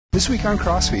This week on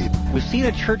CrossFeed. We've seen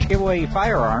a church give away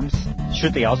firearms.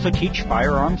 Should they also teach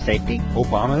firearm safety?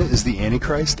 Obama is the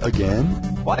Antichrist again?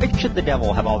 Why should the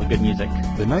devil have all the good music?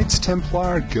 The Knights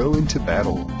Templar go into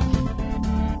battle.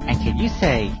 And can you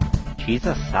say,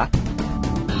 Jesus sucks?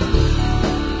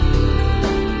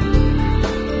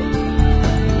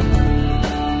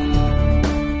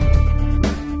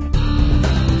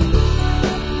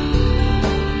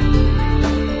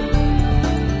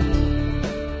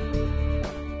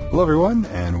 Hello, everyone,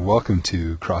 and welcome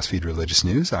to CrossFeed Religious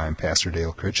News. I'm Pastor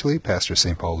Dale Critchley, pastor of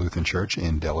St. Paul Lutheran Church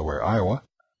in Delaware, Iowa.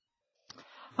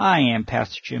 I am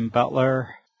Pastor Jim Butler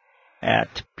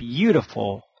at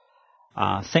beautiful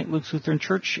St. Luke's Lutheran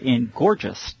Church in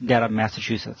gorgeous Dedham,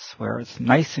 Massachusetts, where it's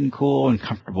nice and cool and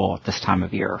comfortable at this time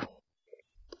of year.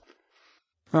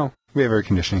 Well, we have air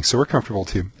conditioning, so we're comfortable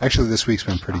too. Actually, this week's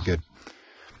been pretty good.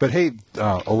 But hey,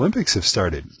 Olympics have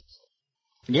started.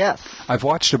 Yes. I've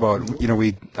watched about,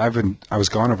 I was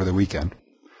gone over the weekend.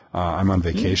 I'm on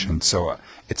vacation, so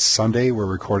it's Sunday, we're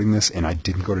recording this, and I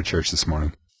didn't go to church this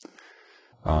morning.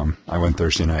 I went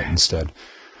Thursday night instead,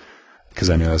 because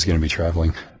I knew I was going to be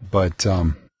traveling. But,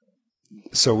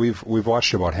 so we've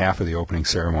watched about half of the opening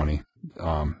ceremony.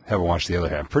 Haven't watched the other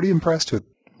half. Pretty impressed with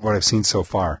what I've seen so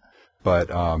far. But,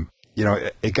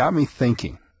 it got me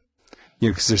thinking.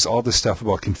 Because there's all this stuff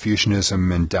about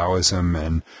Confucianism and Taoism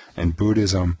and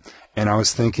Buddhism, and I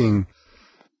was thinking,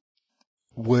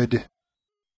 would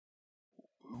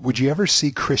you ever see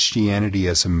Christianity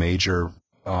as a major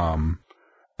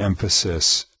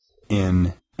emphasis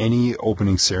in any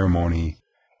opening ceremony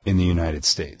in the United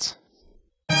States?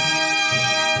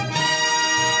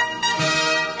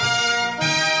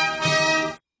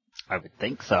 I would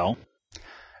think so.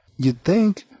 You'd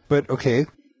think, but okay.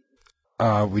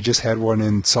 We just had one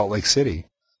in Salt Lake City,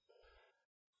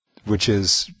 which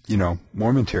is,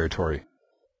 Mormon territory.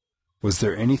 Was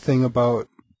there anything about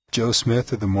Joe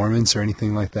Smith or the Mormons or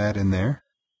anything like that in there?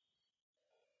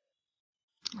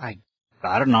 I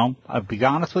don't know. I'll be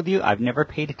honest with you. I've never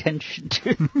paid attention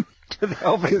to the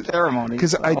opening ceremony.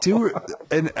 Because I do,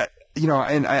 and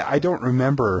I don't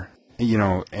remember,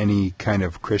 any kind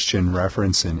of Christian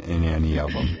reference in any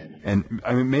of them. And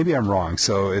I mean, maybe I'm wrong.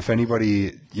 So if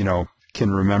anybody, can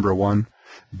remember one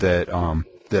that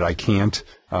I can't,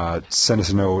 send us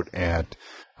a note at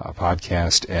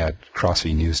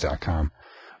podcast@crossfeednews.com.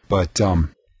 But I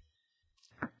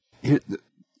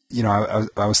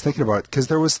was thinking about it because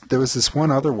there was this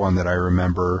one other one that I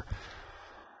remember.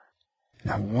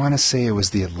 I want to say it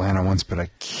was the Atlanta ones, but I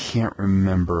can't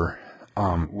remember.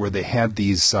 Where they had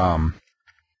these the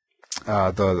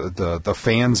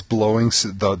fans blowing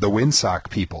the windsock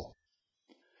people,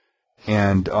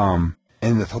 and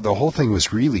the whole thing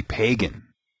was really pagan.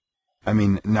 I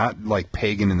mean, not like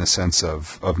pagan in the sense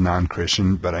of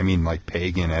non-Christian, but I mean like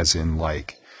pagan as in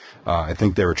like, I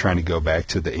think they were trying to go back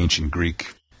to the ancient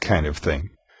Greek kind of thing,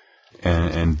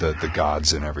 and the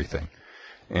gods and everything.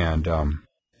 And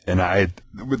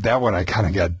with that one, I kind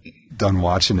of got done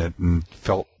watching it and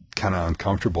felt kind of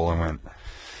uncomfortable and went,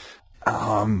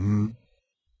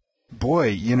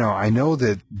 boy, I know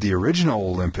that the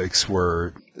original Olympics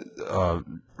were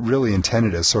really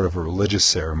intended as sort of a religious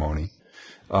ceremony,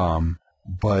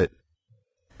 but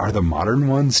are the modern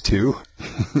ones too?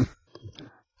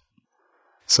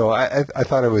 So I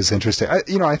thought it was interesting.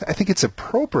 I think it's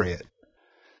appropriate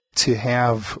to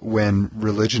have, when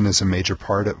religion is a major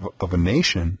part of a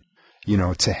nation,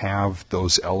 to have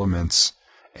those elements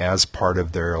as part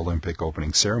of their Olympic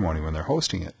opening ceremony when they're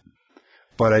hosting it.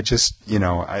 But I just,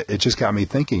 it just got me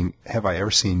thinking, have I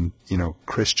ever seen,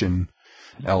 Christian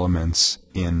elements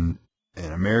in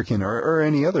an American or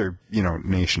any other,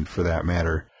 nation for that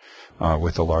matter,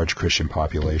 with a large Christian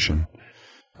population?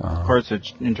 Of course,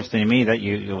 it's interesting to me that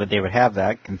they would have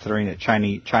that, considering that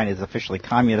China is officially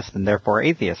communist and therefore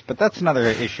atheist. But that's another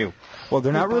issue. Well,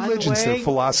 they're not religions, they're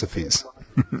philosophies.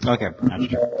 Okay, that's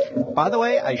true. By the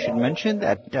way, I should mention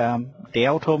that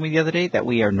Dale told me the other day that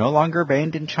we are no longer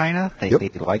banned in China. They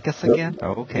like us again.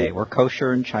 Okay, we're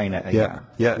kosher in China again.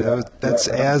 Yeah, that's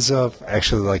as of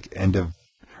actually like end of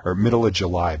or middle of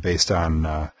July, based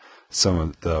on some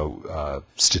of the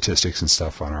statistics and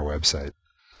stuff on our website.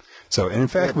 So, and in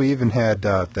fact, we even had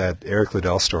that Eric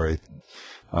Liddell story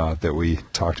that we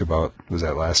talked about. Was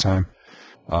that last time?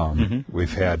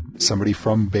 We've had somebody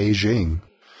from Beijing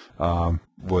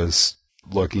was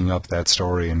looking up that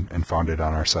story and found it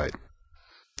on our site.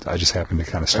 I just happened to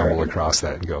kind of stumble across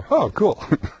that and go, oh, cool.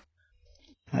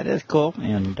 That is cool.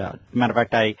 And matter of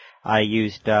fact, I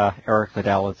used Eric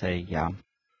Liddell as a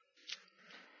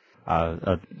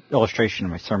illustration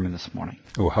of my sermon this morning.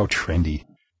 Oh, how trendy.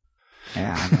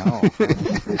 Yeah, I know.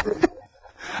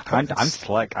 I'm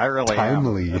slick. I really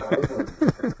timely. am.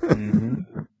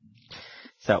 Mm-hmm.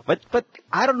 So, but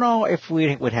I don't know if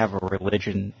we would have a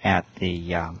religion at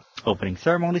the opening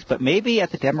ceremonies, but maybe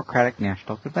at the Democratic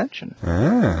National Convention.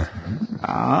 As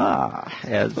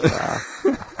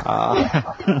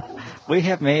we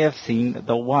may have seen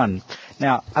the one.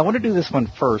 Now, I want to do this one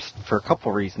first for a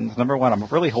couple reasons. Number one, I'm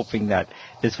really hoping that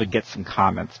this would get some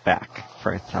comments back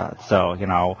for it.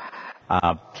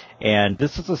 And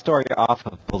this is a story off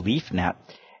of BeliefNet,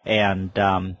 and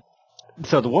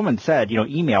so the woman said,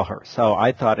 email her. So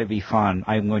I thought it'd be fun.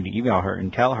 I'm going to email her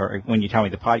and tell her when you tell me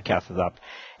the podcast is up,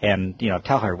 and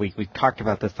tell her we talked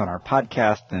about this on our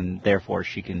podcast, and therefore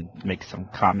she can make some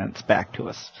comments back to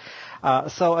us.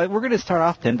 So we're going to start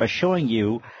off then by showing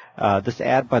you this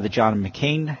ad by the John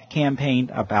McCain campaign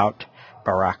about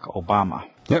Barack Obama.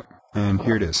 Yep, and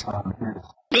here it is.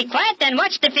 Be quiet and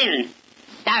watch the film.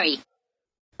 Sorry.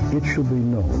 It shall be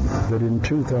known that in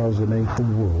 2008 the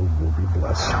world will be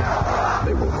blessed.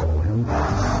 They will call him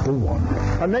the One.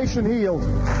 A nation healed,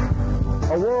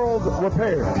 a world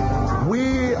repaired.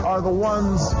 We are the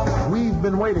ones we've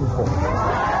been waiting for.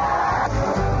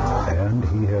 And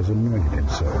he has anointed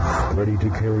himself, ready to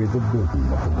carry the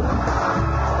burden of the One.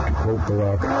 To quote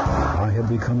Barack, I have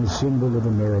become a symbol of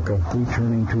America,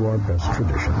 returning to our best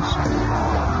traditions.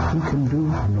 He can do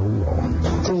no wrong.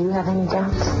 Do you have any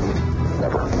doubts?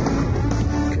 Never.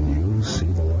 Can you see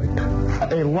the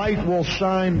light? A light will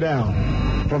shine down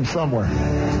from somewhere.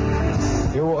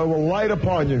 It will light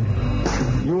upon you.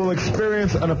 You will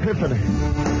experience an epiphany.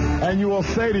 And you will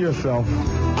say to yourself,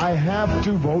 I have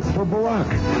to vote for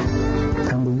Barack.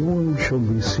 And the world shall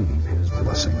receive his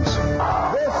blessings. This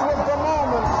was the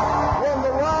moment when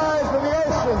the rise of the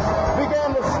oceans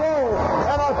began to slow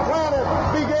and our planet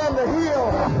began to heal.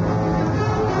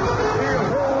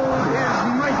 Behold his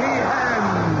mighty hand.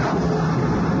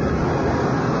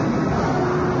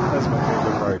 That's my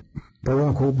favorite part.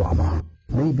 Barack Obama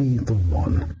may be the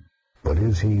One, but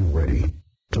is he ready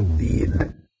to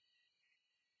lead?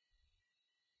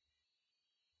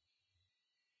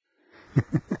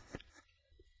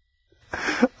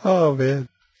 Oh, man.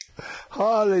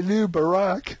 Hallelujah,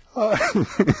 Barack.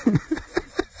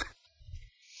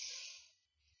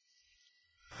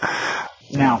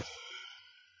 Now,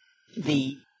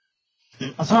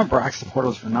 some of Barack's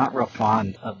supporters were not real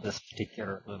fond of this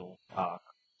particular little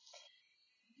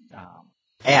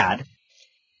ad.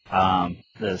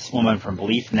 This woman from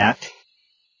BeliefNet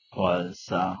was,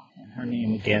 her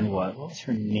name again what was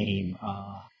her name?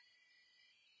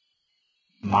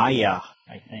 Maya,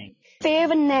 I think. Fear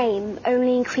of a name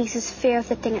only increases fear of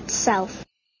the thing itself.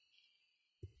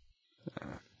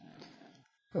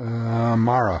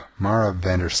 Mara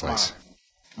Vanderslice.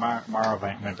 Mara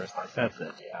Vanderslice, that's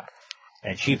it, yeah.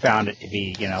 And she found it to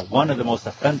be, one of the most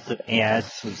offensive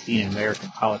ads we've seen in American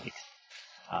politics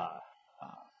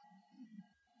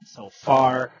so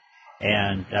far.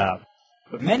 And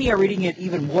but many are reading it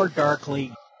even more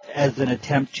darkly as an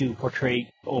attempt to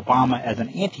portray Obama as an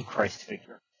antichrist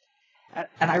figure.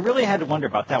 And I really had to wonder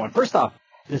about that one. First off,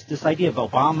 this idea of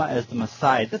Obama as the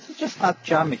Messiah, this is just not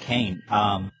John McCain.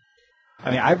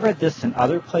 I've read this in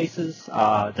other places.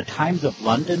 The Times of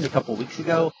London a couple of weeks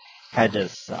ago had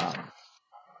this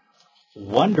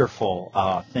wonderful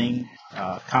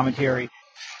commentary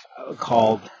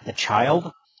called "The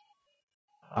Child."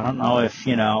 I don't know if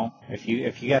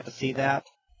you got to see that,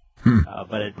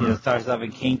 but it starts off,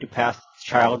 and came to pass the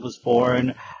child was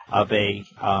born of a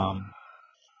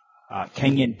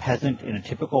Kenyan peasant and a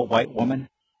typical white woman,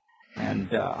 and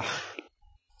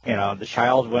the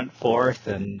child went forth,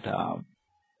 and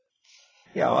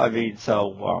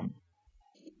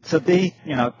so they,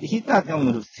 he's not the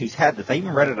only one who's had this. I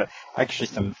even read it. Actually,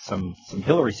 some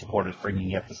Hillary supporters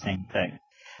bringing up the same thing.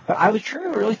 But I was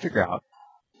trying to really figure out,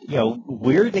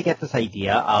 where did they get this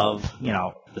idea of,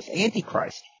 this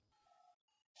Antichrist?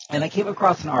 And I came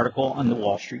across an article on the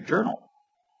Wall Street Journal,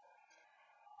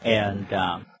 and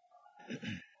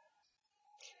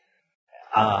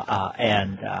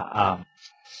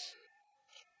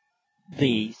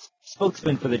the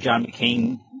spokesman for the John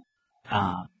McCain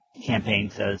campaign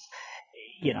says,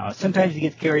 sometimes he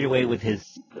gets carried away with his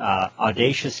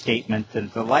audacious statements, and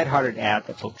it's a lighthearted ad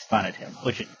that pokes fun at him,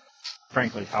 which is,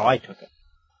 frankly, how I took it.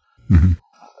 Mm-hmm.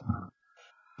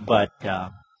 But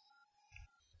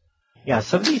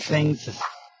some of these things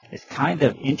is kind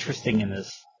of interesting in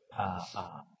this.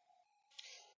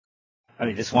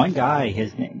 This one guy,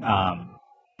 his name,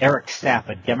 Eric Staff,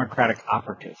 a Democratic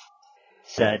operative,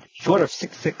 said, short of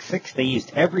 666, they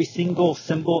used every single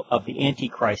symbol of the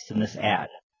Antichrist in this ad.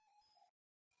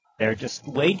 There are just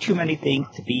way too many things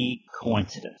to be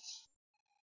coincidence.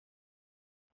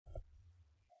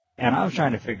 And I was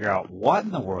trying to figure out what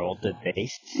in the world did they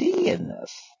see in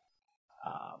this.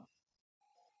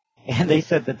 And they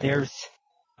said that there's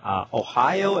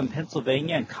Ohio and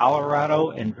Pennsylvania and Colorado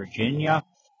and Virginia.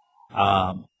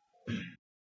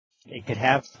 It could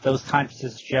have those kinds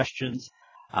of suggestions.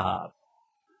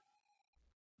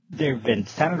 There have been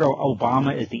Senator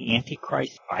Obama is the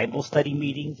Antichrist Bible study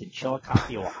meetings in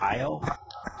Chillicothe, Ohio,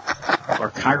 where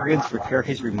congregants prepare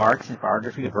his remarks and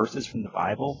biography of verses from the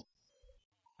Bible.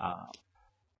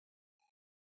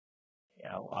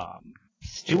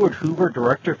 Stuart Hoover,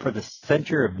 director for the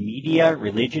Center of Media,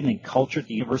 Religion, and Culture at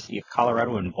the University of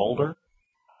Colorado in Boulder,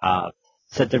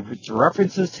 said the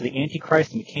references to the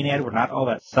Antichrist and McCain ad were not all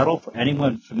that subtle for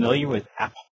anyone familiar with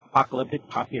apocalyptic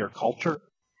popular culture.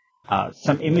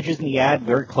 Some images in the ad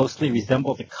very closely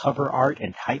resemble the cover art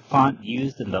and type font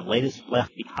used in the latest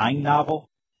Left Behind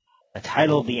novel. The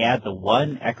title of the ad, The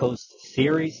One, echoes the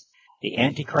series. The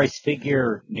Antichrist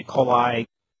figure, Nikolai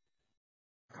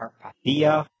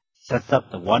Carpathia, sets up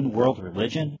the one world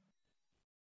religion.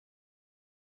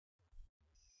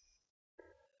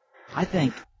 I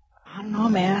don't know,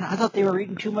 man. I thought they were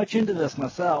reading too much into this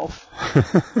myself.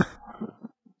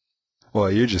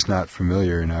 Well, you're just not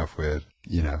familiar enough with,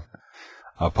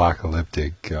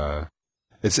 apocalyptic.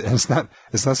 It's not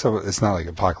like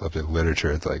apocalyptic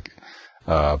literature. It's like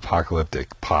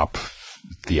apocalyptic pop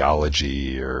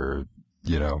theology or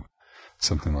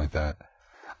something like that.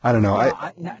 I don't know.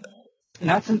 Well,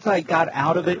 not since I got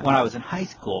out of it when I was in high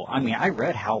school. I mean, I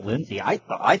read Hal Lindsey. I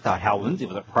thought Hal Lindsey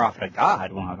was a prophet of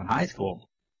God when I was in high school.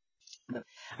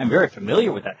 I'm very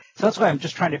familiar with that. So that's why I'm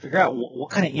just trying to figure out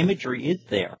what kind of imagery is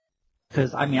there.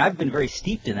 Because, I mean, I've been very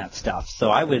steeped in that stuff.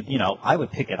 So I would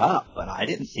pick it up, but I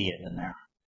didn't see it in there.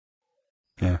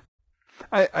 Yeah.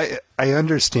 I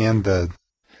understand the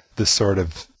sort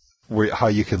of how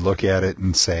you could look at it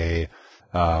and say,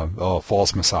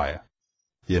 false messiah,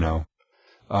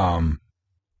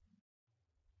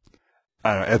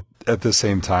 at the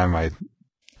same time,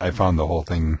 I found the whole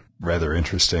thing rather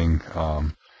interesting,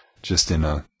 just in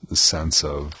the sense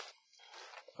of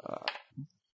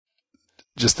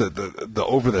just the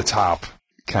over the top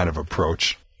kind of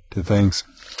approach to things.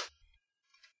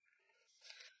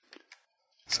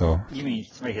 So you mean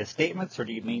his statements, or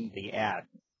do you mean the ad?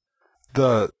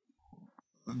 The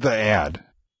ad.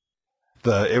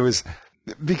 It was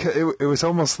because it was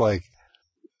almost like,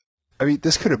 I mean,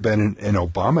 this could have been an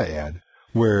Obama ad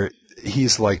where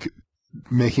he's like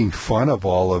making fun of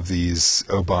all of these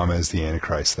Obama as the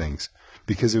Antichrist things,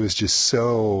 because it was just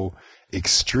so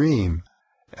extreme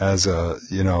as a,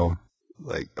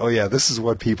 like, oh yeah, this is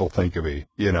what people think of me,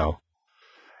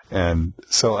 And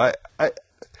so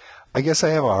I guess I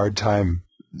have a hard time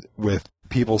with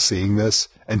people seeing this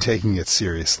and taking it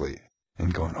seriously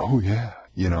and going, oh yeah,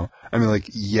 I mean, like,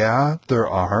 yeah, there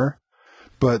are,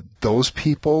 but those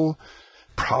people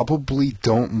probably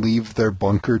don't leave their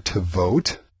bunker to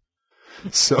vote.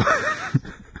 So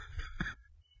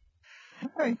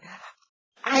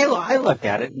I look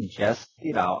at it and just,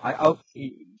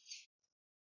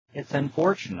 it's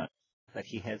unfortunate that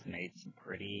he has made some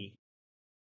pretty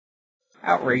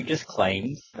outrageous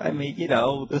claims. I mean,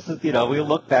 this is, we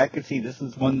look back and see this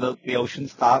is when the ocean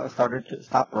started to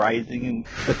stop rising and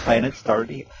the planet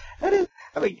started. That is,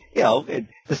 I mean,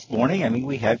 this morning, I mean,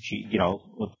 we have,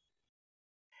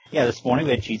 this morning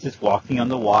we had Jesus walking on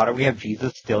the water. We have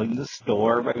Jesus stealing the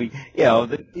storm. I mean,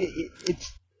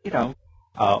 it's,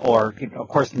 or, of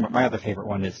course, my other favorite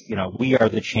one is, we are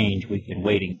the change we've been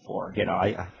waiting for.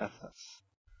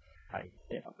 I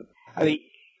mean,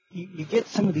 you get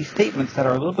some of these statements that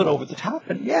are a little bit over the top,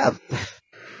 and yeah,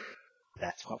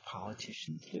 that's what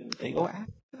politicians do. They go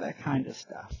after that kind of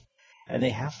stuff, and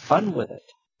they have fun with it.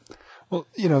 Well,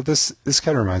 this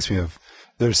kind of reminds me of,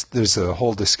 there's a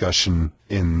whole discussion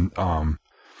in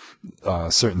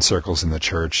certain circles in the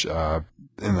church,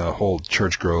 in the whole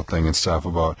church growth thing and stuff,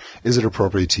 about, is it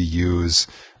appropriate to use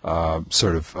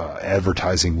sort of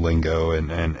advertising lingo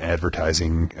and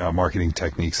advertising marketing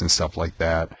techniques and stuff like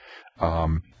that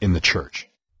in the church?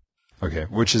 Okay,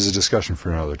 which is a discussion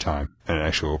for another time, and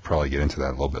actually we'll probably get into that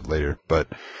a little bit later. But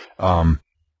I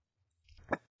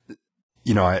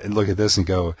look at this and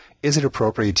go, is it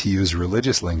appropriate to use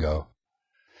religious lingo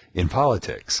in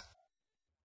politics?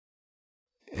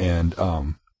 And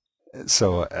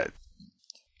so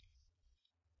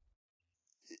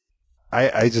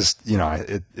I just,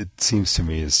 it seems to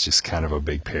me it's just kind of a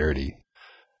big parody.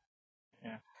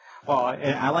 Yeah. Well,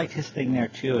 and I liked his thing there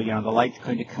too. The light's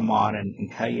going to come on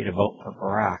and tell you to vote for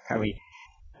Barack. I mean,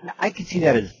 I could see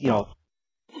that as,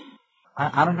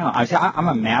 I don't know. I'm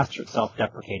a master at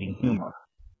self-deprecating humor.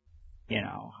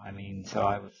 I mean, so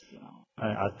I was,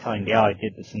 I was telling Dale I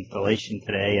did this installation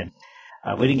today, and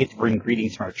we didn't get to bring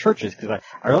greetings from our churches because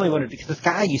I really wanted to, because this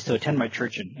guy used to attend my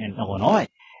church in Illinois,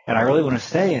 and I really want to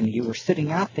say, and you were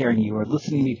sitting out there and you were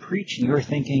listening to me preach, and you were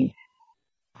thinking,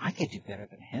 I could do better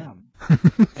than him.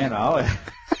 You know?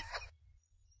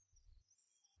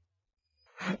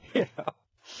 You know?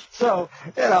 So,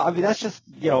 you know, I mean, that's just,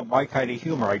 you know, my kind of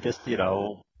humor. I just, you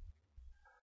know,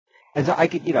 and so I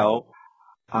could, you know,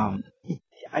 I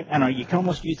don't know, you can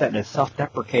almost use that in a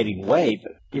self-deprecating way,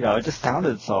 but, you know, it just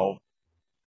sounded so,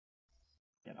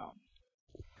 you know.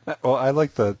 Well, I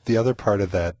like the other part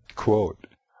of that quote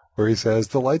where he says,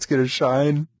 the light's going to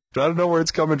shine, but I don't know where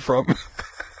it's coming from.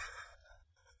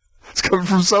 It's coming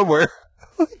from somewhere.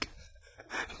 Like,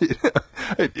 you know,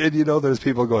 and you know, there's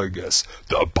people going, yes,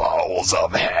 the bowels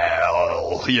of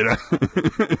hell, you know.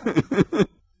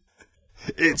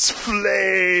 It's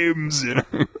flames, you know.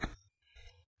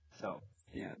 So,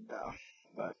 yeah,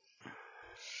 but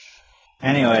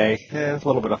anyway, there's a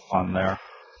little bit of fun there.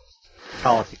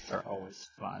 Politics are always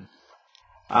fun.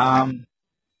 I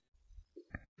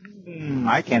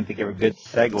can't think of a good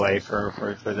segue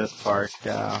for this part.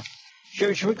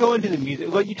 Should we go into the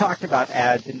music? Well, you talked about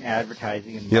ads and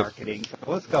advertising and marketing. So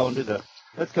let's go into the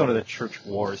church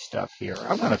wars stuff here.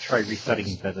 I'm going to try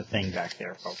resetting the thing back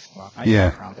there, folks.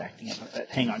 Around acting it.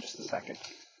 Hang on just a second.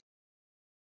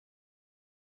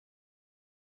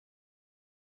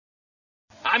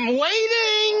 I'm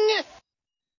waiting!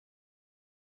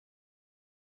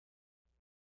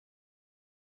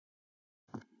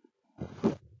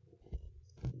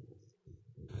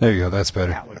 There you go. That's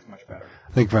better. That looks much better.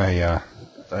 I think my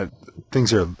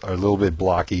things are a little bit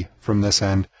blocky from this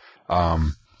end. I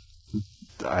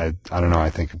don't know. I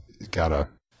think it got a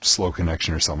slow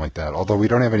connection or something like that. Although we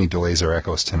don't have any delays or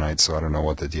echoes tonight, so I don't know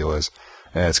what the deal is.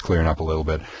 It's clearing up a little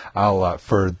bit. I'll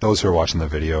for those who are watching the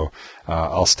video,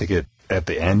 I'll stick it at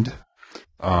the end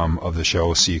of the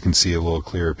show so you can see a little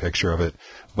clearer picture of it.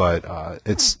 But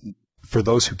it's for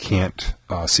those who can't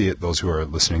see it, those who are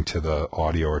listening to the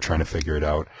audio or trying to figure it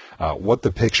out. What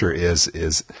the picture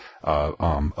is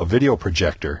a video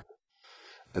projector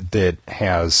that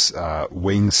has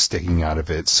wings sticking out of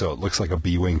it, so it looks like a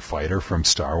B-wing fighter from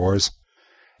Star Wars,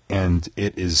 and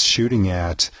it is shooting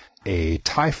at a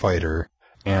TIE fighter,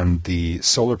 and the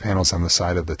solar panels on the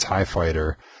side of the TIE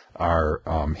fighter are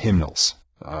hymnals,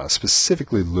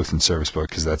 specifically the Lutheran Service Book,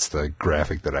 because that's the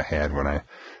graphic that I had when I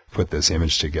put this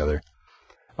image together.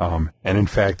 And in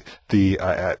fact,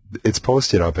 it's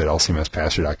posted up at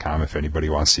lcmspastor.com if anybody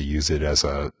wants to use it as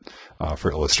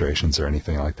for illustrations or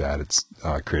anything like that. It's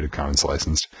Creative Commons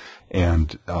licensed,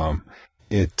 and I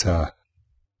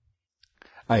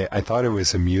thought it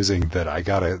was amusing that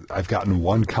I've gotten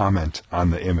one comment on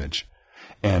the image,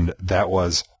 and that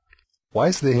was, "Why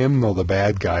is the hymnal the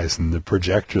bad guys and the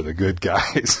projector the good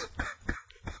guys?"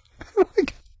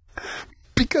 Like,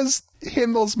 because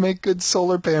hymnals make good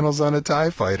solar panels on a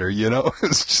TIE fighter, you know?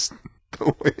 It's just the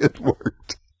way it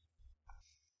worked.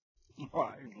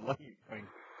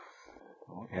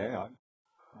 Okay,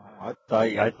 I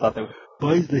thought that,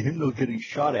 why is the hymnal getting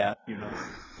shot at? You know,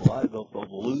 why the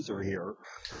loser here?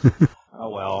 Oh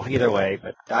well, either way,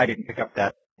 but I didn't pick up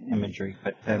that imagery.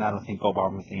 But then I don't think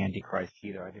Obama was the Antichrist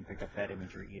either. I didn't pick up that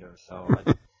imagery either. So,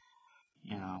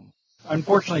 you know.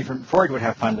 Unfortunately, Freud would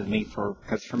have fun with me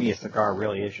because for me a cigar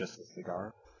really is just a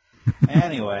cigar.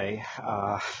 Anyway,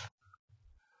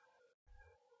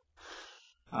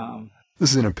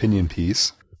 this is an opinion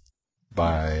piece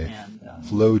by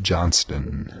Flo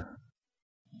Johnston.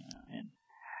 And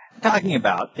talking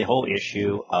about the whole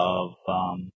issue of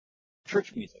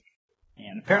church music,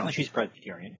 and apparently she's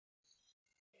Presbyterian,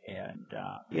 and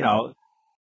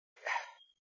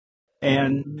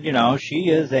she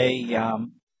is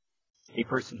a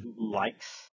person who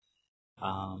likes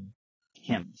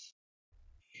hymns.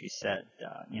 She said,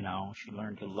 she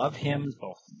learned to love hymns,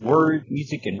 both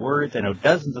music and words. I know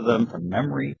dozens of them from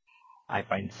memory. I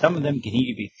find some of them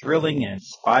continue to be thrilling and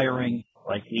inspiring,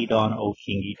 like Lead On, O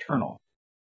King Eternal.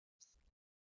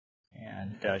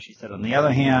 And she said, on the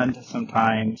other hand,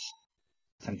 sometimes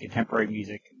some contemporary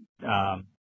music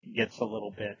gets a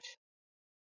little bit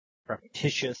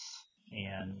repetitious,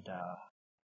 and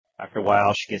after a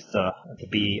while she gets to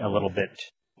be a little bit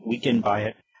weakened by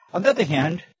it. On the other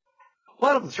hand, a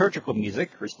lot of liturgical music,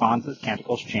 responses,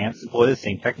 canticles, chants, employ the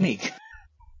same technique.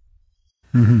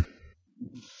 Mm-hmm.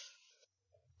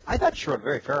 I thought she wrote a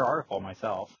very fair article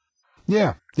myself.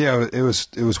 Yeah,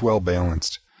 it was well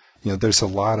balanced. You know, there's a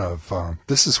lot of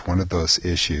this is one of those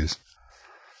issues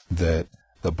that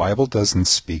the Bible doesn't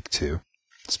speak to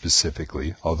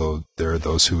specifically, although there are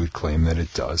those who would claim that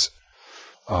it does,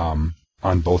 on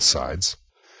both sides.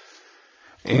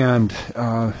 And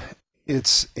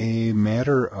it's a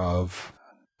matter of,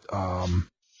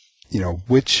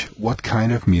 what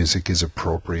kind of music is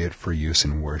appropriate for use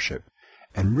in worship.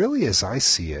 And really, as I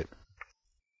see it,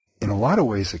 in a lot of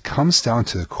ways, it comes down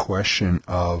to the question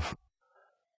of,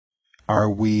 are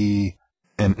we,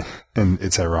 and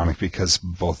it's ironic because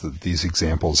both of these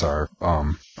examples are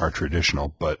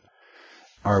traditional, but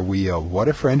are we a what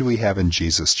a friend we have in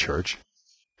Jesus church,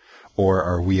 or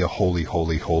are we a holy,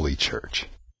 holy, holy church?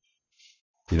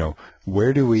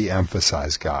 Where do we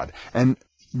emphasize God? And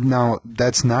now,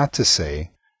 that's not to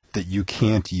say that you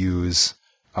can't use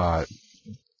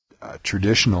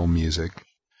traditional music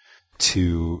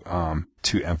to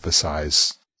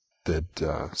emphasize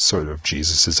that sort of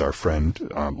Jesus is our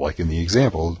friend, like in the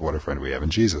example, what a friend we have in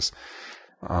Jesus.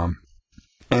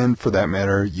 And for that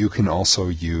matter, you can also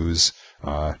use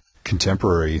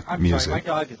contemporary music. Sorry, my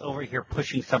dog is over here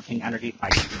pushing something underneath my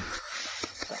feet.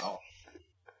 So.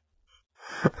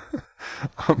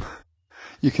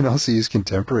 You can also use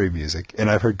contemporary music, and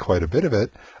I've heard quite a bit of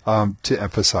it, to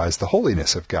emphasize the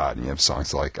holiness of God. And you have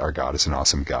songs like Our God is an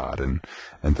Awesome God and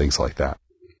things like that.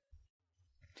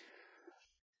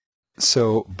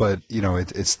 So, but,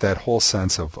 it's that whole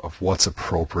sense of what's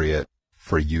appropriate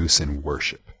for use in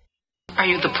worship. Are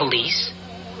you the police?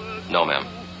 No, ma'am.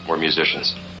 We're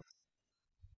musicians.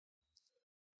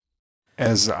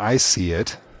 As I see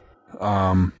it,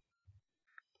 I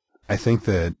think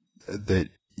that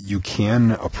you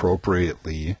can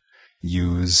appropriately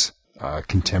use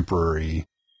contemporary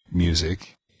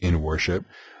music in worship,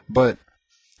 but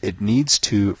it needs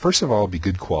to, first of all, be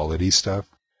good quality stuff.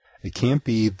 It can't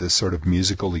be the sort of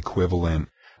musical equivalent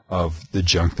of the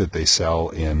junk that they sell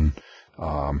in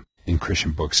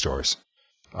Christian bookstores.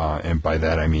 And by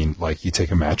that I mean, like, you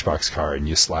take a Matchbox car and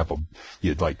you'd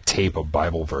tape a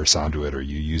Bible verse onto it, or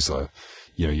you use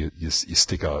you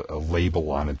stick a label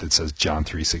on it that says John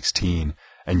 3:16,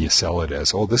 and you sell it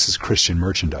as, this is Christian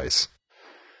merchandise.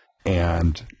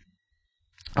 And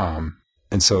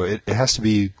so it has to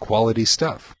be quality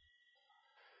stuff.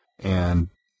 And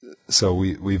so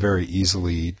we very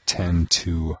easily tend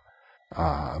to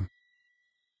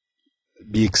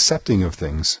be accepting of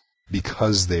things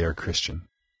because they are Christian.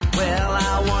 Well,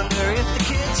 I wonder if the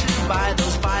kids who buy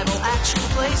those Bible action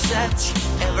play sets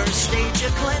ever stage a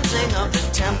cleansing of the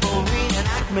temple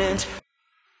reenactment.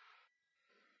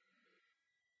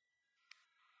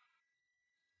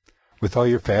 With all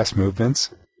your fast movements,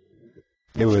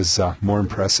 it was more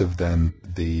impressive than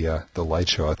the light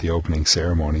show at the opening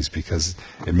ceremonies because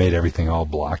it made everything all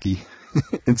blocky.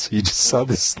 And so you just saw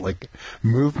this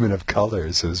movement of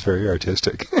colors. It was very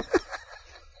artistic.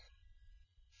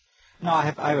 No, I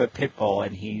have a pit bull,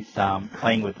 and he's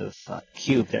playing with this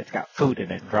cube that's got food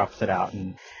in it, and drops it out,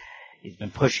 and he's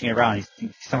been pushing it around.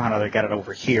 He's somehow or other got it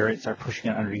over here, and started pushing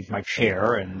it underneath my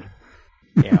chair, and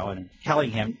and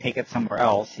telling him take it somewhere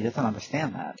else. He doesn't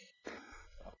understand that.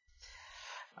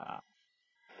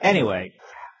 Anyway,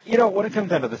 when it comes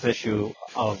down to this issue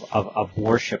of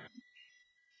worship,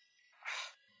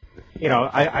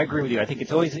 I agree with you. I think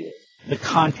it's always the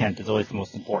content is always the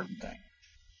most important thing.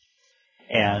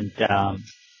 And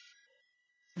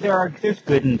there's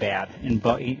good and bad in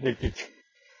both.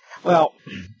 Well,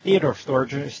 Theodore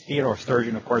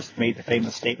Sturgeon, of course, made the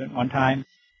famous statement one time: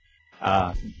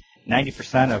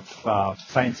 90% of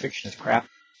science fiction is crap,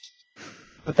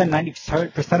 but then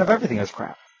 90% of everything is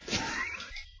crap.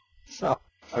 So,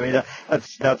 I mean,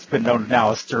 that's been known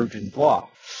now as Sturgeon's law.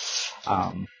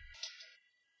 And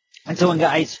so when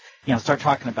guys, start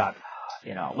talking about,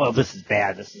 this is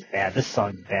bad, this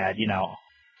song's bad,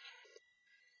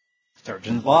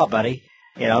 Sturgeon's law, buddy.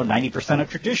 90% of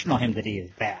traditional hymnody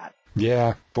is bad.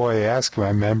 Yeah, boy, ask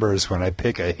my members when I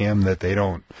pick a hymn that they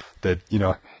don't,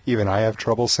 even I have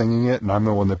trouble singing it, and I'm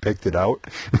the one that picked it out.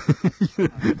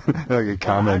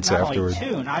 Comments afterwards. Not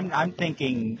only tune, I'm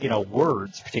thinking,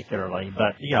 words particularly,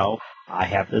 but, I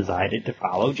have decided to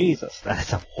follow Jesus.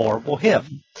 That's a horrible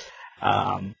hymn.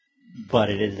 But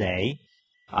it is a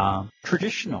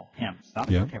traditional hymn. It's not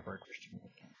a contemporary Christian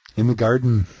hymn. In the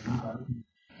garden.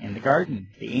 In the garden,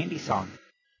 the Andy song.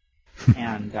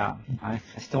 And I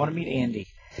still want to meet Andy.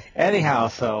 Anyhow,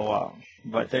 so,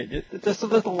 but there's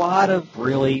a lot of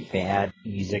really bad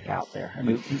music out there. I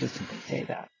mean, we can just simply say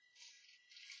that.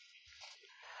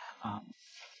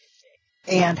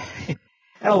 And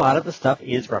a lot of the stuff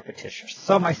is repetitious.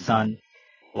 So my son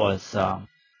was there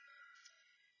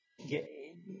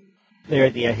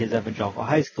at his evangelical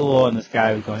high school, and this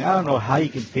guy was going, I don't know how you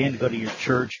can stand to go to your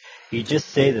church. You just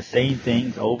say the same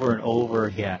things over and over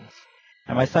again.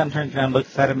 And my son turns around,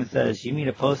 looks at him, and says, you mean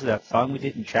opposed to that song we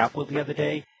did in chapel the other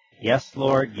day? yes,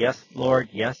 Lord, yes, Lord,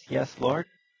 yes, yes, Lord.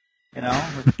 You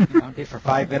know, did for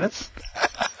 5 minutes.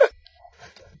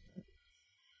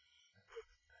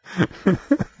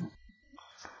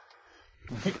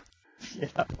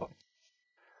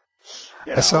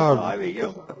 I saw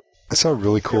a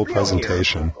really cool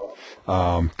presentation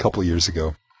a couple of years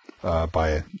ago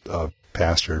by a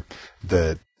pastor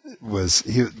that was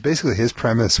basically his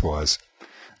premise was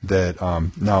that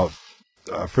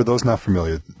for those not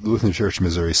familiar, the Lutheran Church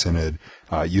Missouri Synod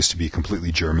used to be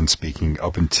completely German-speaking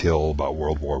up until about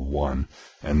World War I,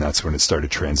 and that's when it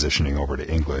started transitioning over to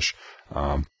English.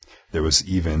 There was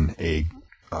even a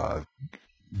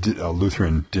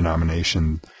Lutheran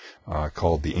denomination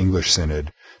called the English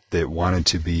Synod that wanted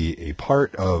to be a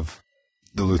part of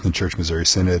the Lutheran Church Missouri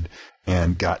Synod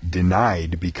and got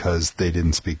denied because they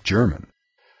didn't speak German.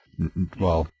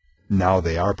 Well, now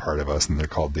they are part of us, and they're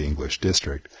called the English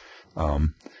District.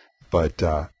 But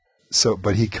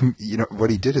he, what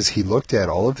he did is he looked at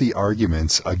all of the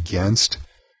arguments against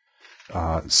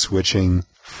switching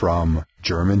from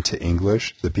German to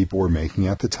English that people were making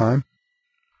at the time,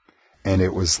 and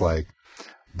it was like,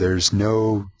 there's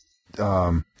no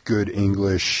good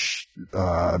English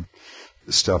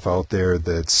stuff out there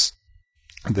that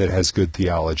has good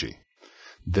theology.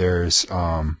 There's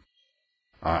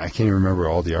I can't even remember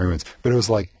all the arguments, but it was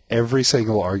like every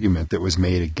single argument that was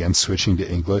made against switching to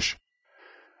English,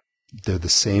 they're the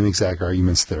same exact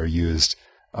arguments that are used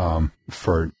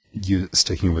for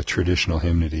sticking with traditional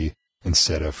hymnody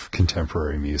instead of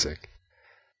contemporary music.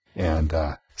 And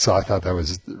so I thought that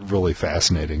was really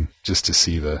fascinating just to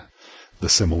see the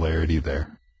similarity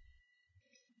there.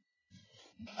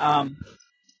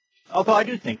 Although I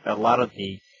do think that a lot of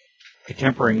the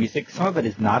contemporary music, some of it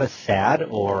is not as sad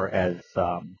or as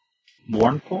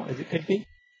mournful as it could be.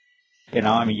 You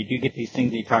know, I mean, you do get these things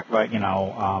that you talk about,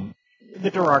 the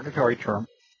derogatory term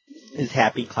is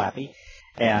happy, clappy,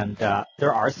 and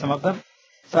there are some of them.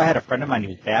 So I had a friend of mine who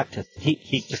was Baptist.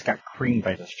 He just got creamed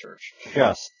by this church,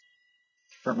 just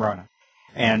from Rona,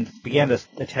 and began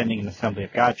attending an Assembly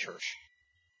of God church.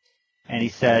 And he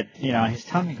said, he's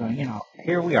telling me, going,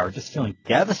 here we are just feeling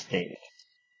devastated,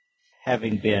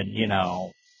 having been,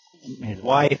 his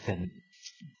wife and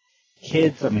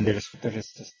kids. I mean, they're just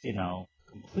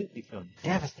completely feeling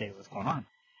devastated with what's going on.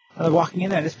 And they're walking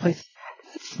in there, and this place,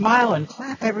 smile and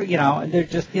clap and they're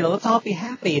just, let's all be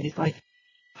happy. And he's like,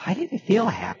 I didn't feel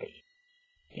happy.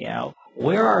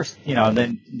 Where are, and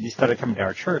then he started coming to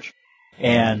our church,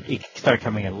 and he started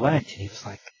coming at Lent, and he was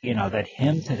like, that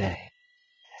hymn today,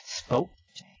 that spoke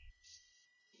to me.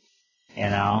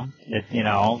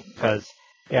 Because,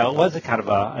 it was a kind of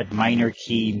a minor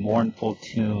key, mournful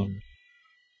tune.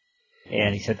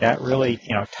 And he said that really,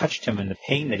 touched him in the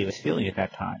pain that he was feeling at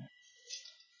that time.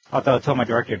 Although I told my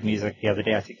director of music the other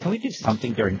day, I said, can we do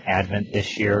something during Advent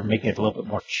this year, make it a little bit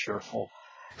more cheerful?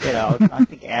 I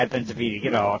think Advent to be,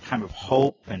 a time of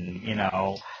hope and,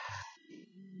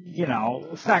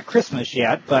 it's not Christmas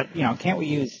yet, but, can't we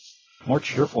use more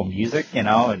cheerful music, and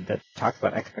that talks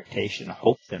about expectation,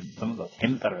 hope, and some of those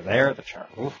hymns that are there, that are,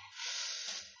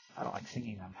 I don't like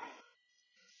singing them.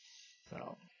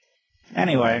 So,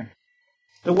 anyway,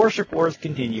 the worship wars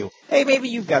continue. Hey, maybe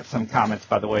you've got some comments,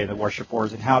 by the way, the worship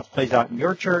wars and how it plays out in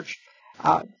your church.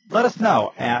 Let us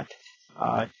know at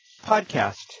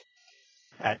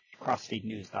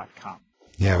podcast@crossfeednews.com.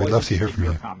 Yeah, we'd love to hear from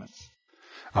you. Comments.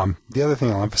 The other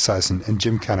thing I'll emphasize, and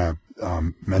Jim kind of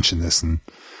mentioned this,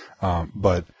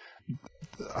 but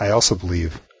I also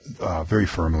believe very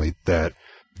firmly that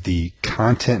the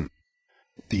content,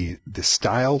 the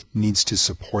style needs to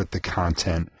support the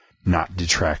content, not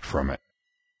detract from it.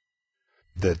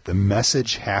 That the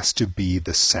message has to be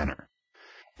the center,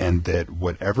 and that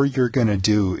whatever you're going to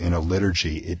do in a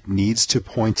liturgy, it needs to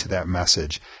point to that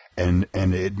message, and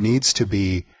it needs to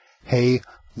be, hey,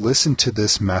 listen to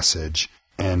this message,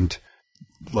 and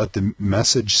let the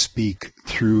message speak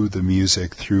through the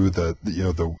music, through the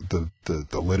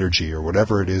liturgy or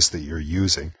whatever it is that you're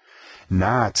using.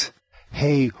 Not,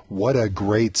 hey, what a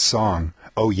great song.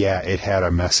 Oh yeah, it had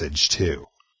a message too.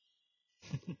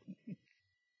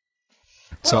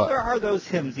 Well, there are those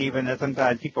hymns even that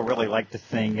sometimes people really like to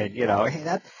sing, and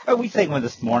hey, we sang one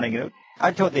this morning.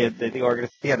 I told the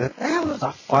organist, that was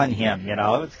a fun hymn.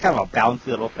 It's kind of a bouncy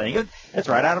little thing. It's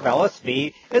right out of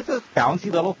LSB. It's a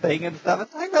bouncy little thing and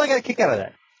stuff. I really got a kick out of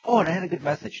that. Oh, and it had a good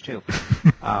message too.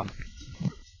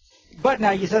 But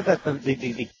now you said that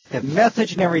the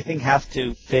message and everything has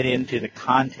to fit into the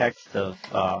context of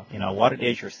what it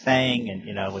is you're saying, and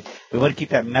we want to keep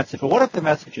that message. But what if the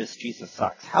message is Jesus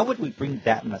sucks? How would we bring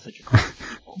that message across to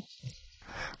people?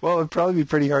 Well, it'd probably be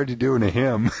pretty hard to do in a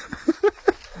hymn.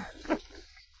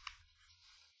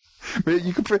 But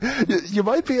you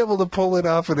might be able to pull it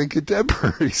off in a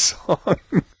contemporary song.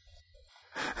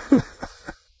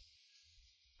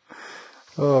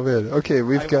 Oh man. Okay,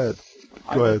 we've got.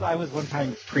 Go ahead. I was one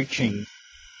time preaching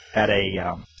at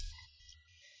a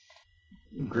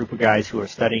group of guys who are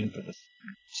studying for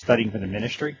the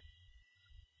ministry,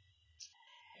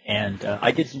 and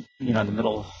I did, in the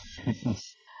middle.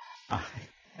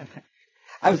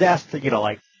 I was asked to,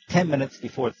 like 10 minutes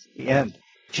before the end,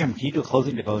 Jim, can you do a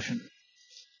closing devotion?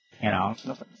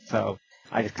 So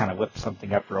I just kind of whipped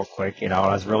something up real quick. I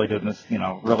was really doing this,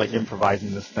 really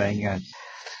improvising this thing and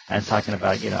talking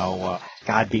about,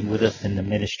 God being with us in the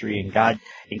ministry and God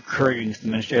encouraging us in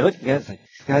the ministry. Look, guys,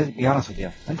 to be honest with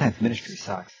you, sometimes ministry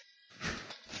sucks.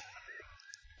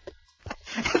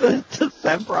 The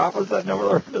Templar officer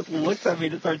over there just looks at me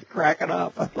and starts cracking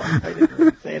up. I thought, I didn't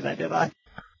really say that, did I?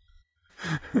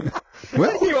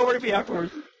 Well, he came over to me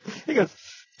afterwards. He goes,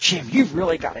 Jim, you've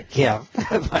really got a gift.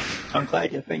 I'm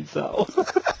glad you think so.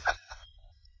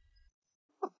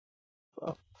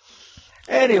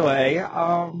 Anyway,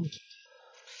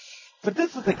 but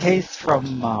this is a case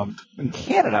from in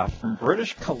Canada, from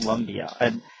British Columbia,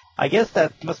 and I guess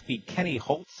that must be Kenny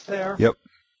Holtz there. Yep.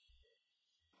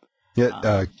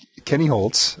 Yeah, Kenny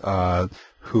Holtz,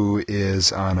 who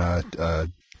is on a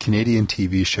Canadian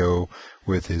TV show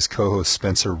with his co-host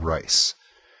Spencer Rice.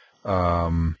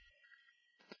 And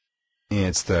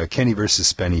it's the Kenny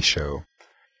versus Spenny show.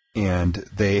 And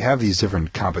they have these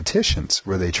different competitions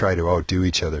where they try to outdo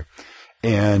each other.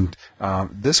 And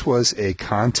this was a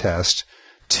contest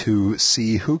to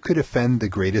see who could offend the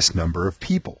greatest number of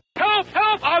people. Help!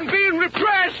 Help! I'm being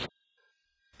repressed!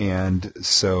 And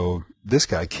so this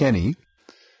guy, Kenny,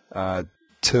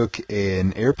 took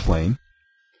an airplane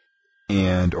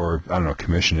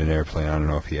commissioned an airplane. I don't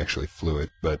know if he actually flew it,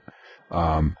 but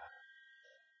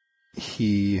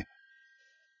he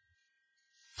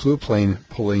flew a plane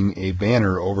pulling a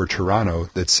banner over Toronto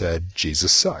that said,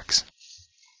 Jesus sucks.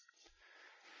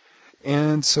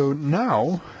 And so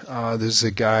now there's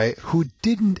a guy who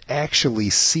didn't actually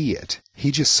see it.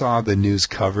 He just saw the news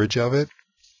coverage of it.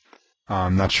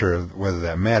 I'm not sure whether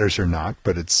that matters or not,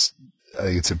 but I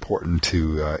think it's important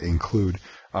to include.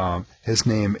 His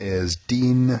name is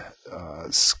Dean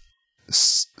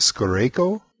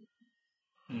Skoreko.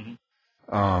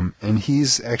 Mm-hmm. And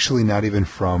he's actually not even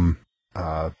from...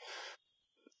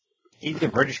 he's in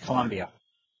British Columbia.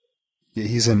 Yeah,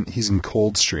 he's in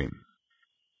Coldstream.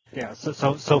 Yeah,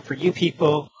 so for you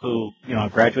people who,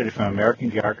 graduated from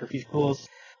American geography schools,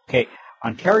 okay,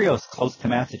 Ontario is close to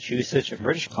Massachusetts, and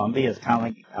British Columbia is kind of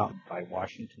like out by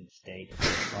Washington State.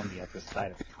 It's on the other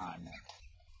side of the continent.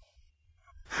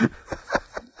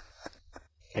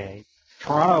 Okay.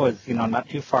 Toronto is, not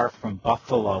too far from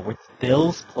Buffalo, where the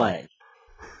Bills play.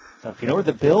 So if you know where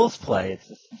the Bills play, it's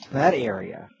that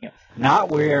area. Not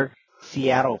where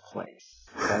Seattle plays.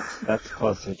 That's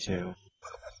closer to.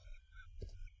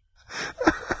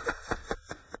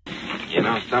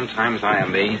 Sometimes I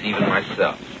amaze even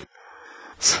myself.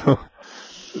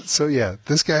 So yeah,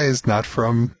 this guy is not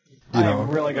from, I'm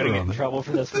really going to get in trouble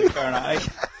for this week, aren't I?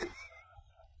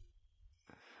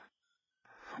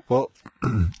 Well,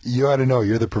 you ought to know.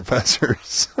 You're the professor.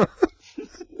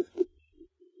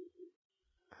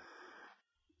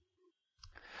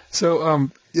 So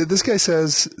this guy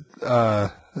says,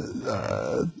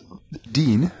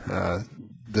 Dean,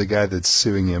 the guy that's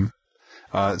suing him,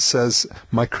 says,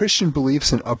 my Christian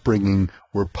beliefs and upbringing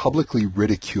were publicly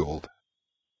ridiculed.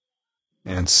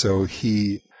 And so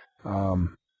he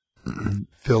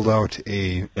filled out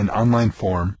an online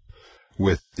form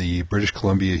with the British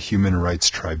Columbia Human Rights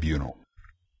Tribunal.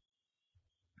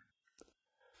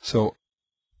 So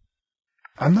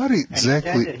I'm not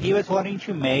exactly... And he said that he was wanting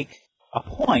to make a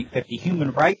point that the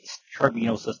Human Rights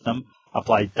Tribunal system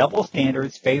applies double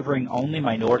standards favoring only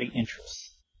minority interests.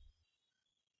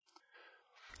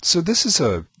 So this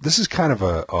is kind of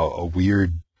a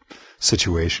weird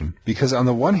situation, because on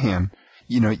the one hand,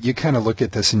 you kind of look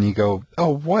at this and you go, oh,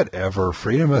 whatever,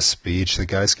 freedom of speech, the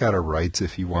guy's got a right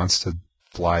if he wants to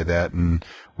fly that, and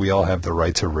we all have the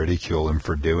right to ridicule him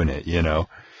for doing it,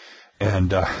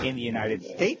 And in the United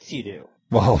States, you do.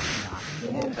 Well,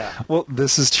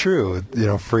 this is true.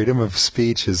 Freedom of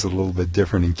speech is a little bit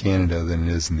different in Canada than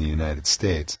it is in the United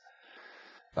States.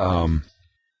 And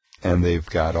they've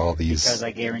got all these... Because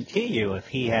I guarantee you, if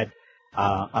he had... when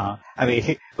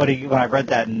I read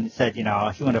that and said,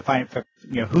 if you want to find,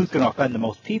 who's going to offend the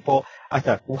most people, I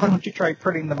thought, well, why don't you try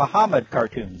printing the Muhammad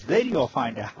cartoons? Then you'll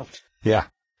find out. Yeah.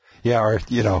 Yeah, or,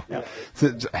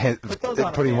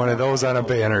 putting one of those on a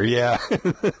banner, yeah.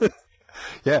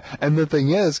 Yeah, and the thing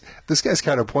is, this guy's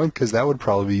got a point because that would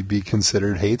probably be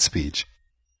considered hate speech.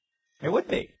 It would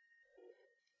be.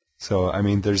 So, I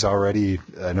mean, there's already,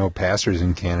 I know pastors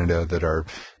in Canada that are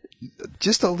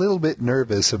just a little bit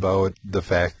nervous about the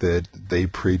fact that they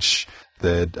preach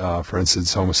that, for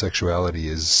instance, homosexuality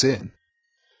is sin.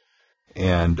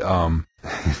 And,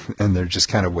 and they're just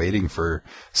kind of waiting for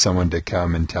someone to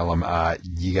come and tell them,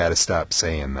 you got to stop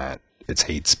saying that. It's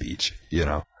hate speech, you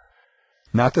know.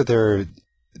 Not that they're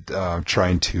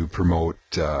trying to promote,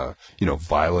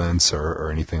 violence or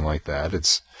anything like that.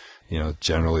 It's,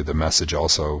 generally the message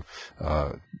also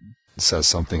says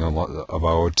something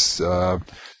about,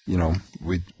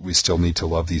 we still need to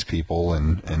love these people,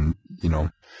 and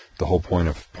the whole point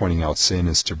of pointing out sin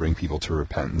is to bring people to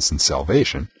repentance and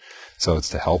salvation. So it's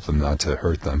to help them, not to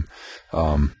hurt them.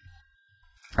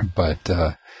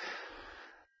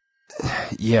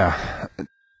 Yeah.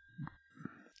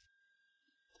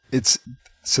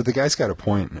 So the guy's got a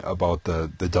point about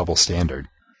the double standard.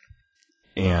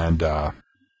 And,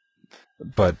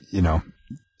 but,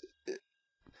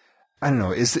 I don't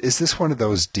know, is this one of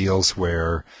those deals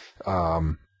where,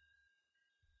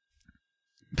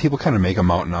 people kind of make a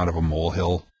mountain out of a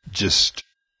molehill just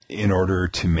in order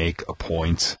to make a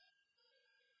point?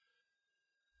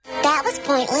 That was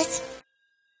pointless.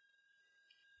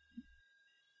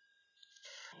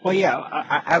 Well,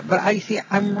 yeah, but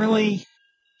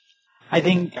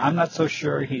I'm not so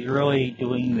sure he's really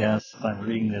doing this. I'm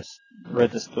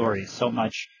read the story so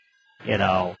much,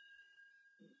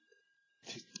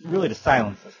 really to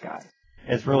silence this guy.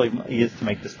 He is to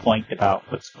make this point about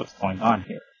what's going on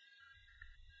here.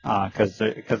 Because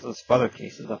there's other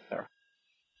cases up there.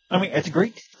 I mean, it's a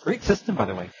great system, by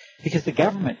the way, because the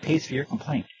government pays for your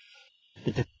complaint.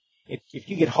 If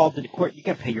you get hauled into court, you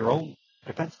got to pay your own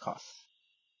defense costs.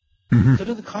 Mm-hmm. So it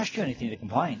doesn't cost you anything to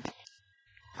complain.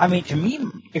 I mean, to me,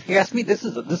 if you ask me, this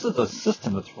is a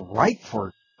system that's ripe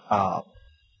for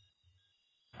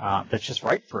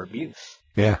abuse.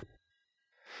 Yeah.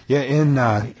 Yeah.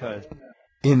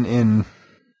 In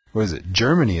what is it?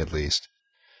 Germany, at least.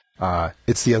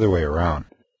 It's the other way around.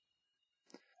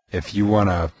 If you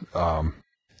wanna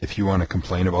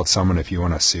complain about someone, if you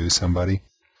wanna sue somebody,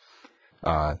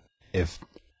 I'm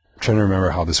trying to remember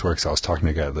how this works. I was talking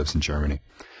to a guy that lives in Germany,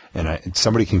 and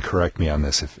somebody can correct me on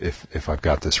this if I've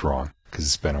got this wrong, because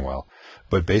it's been a while.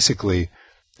 But basically,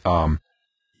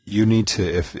 you need to,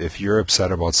 if you're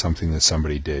upset about something that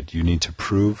somebody did, you need to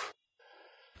prove,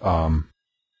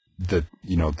 that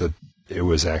it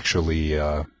was actually,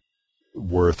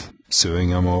 worth suing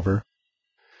them over.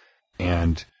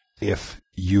 And if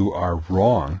you are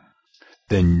wrong,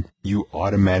 then you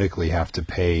automatically have to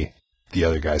pay the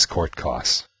other guy's court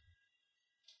costs.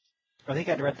 I think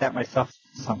I'd read that myself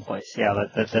someplace. Yeah,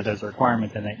 that there's a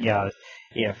requirement in it. Yeah,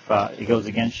 if it goes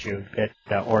against you,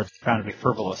 or it's found to be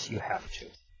frivolous, you have to.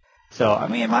 So, I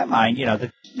mean, in my mind,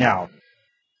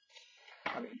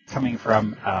 coming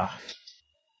from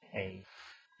a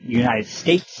United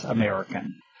States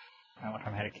American. One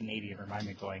time I had a Canadian remind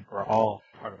me going, we're all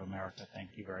part of America,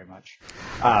 thank you very much.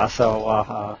 As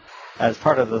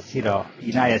part of this,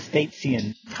 United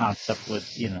Statesian concept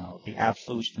with, the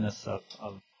absoluteness of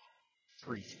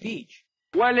free speech.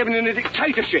 We're living in a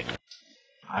dictatorship.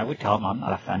 I would tell them I'm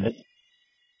not offended.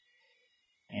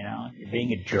 You're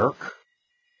being a jerk.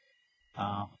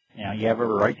 You have every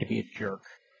right to be a jerk.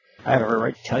 I have every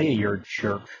right to tell you you're a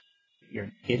jerk. You're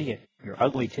an idiot. You're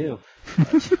ugly, too.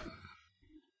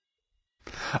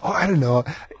 Oh, I don't know.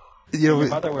 Your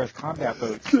mother wears combat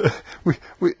boots.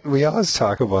 We always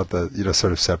talk about the,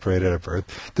 sort of separated at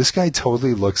birth. This guy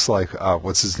totally looks like,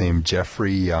 what's his name?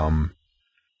 Jeffrey,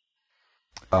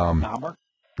 Dahmer?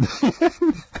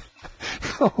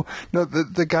 No,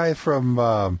 the guy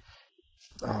from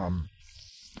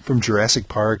Jurassic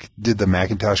Park did the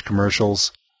Macintosh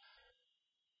commercials.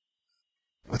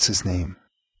 What's his name?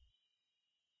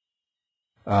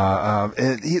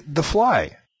 The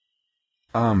Fly.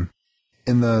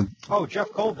 Jeff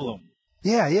Goldblum.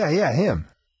 Yeah, him.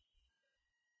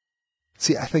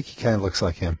 See, I think he kind of looks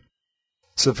like him.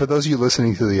 So for those of you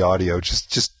listening to the audio,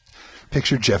 just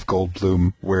picture Jeff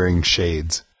Goldblum wearing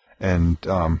shades and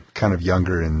kind of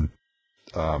younger and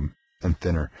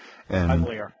thinner and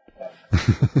uglier.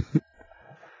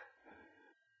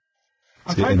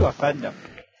 I'm trying to offend him.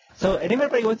 So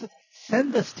anybody wants to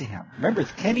send this to him. Remember,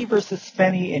 it's Kenny versus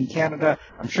Spenny in Canada.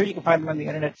 I'm sure you can find them on the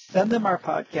internet. Send them our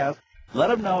podcast.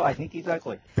 Let him know I think he's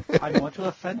ugly. I want to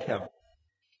offend him.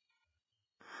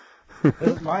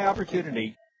 This is my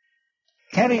opportunity.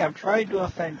 Kenny, I'm trying to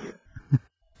offend you.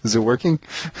 Is it working?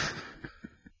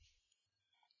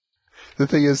 The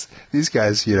thing is, these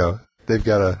guys, they've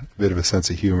got a bit of a sense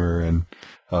of humor, and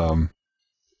I'm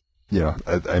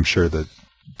sure that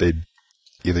they'd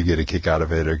either get a kick out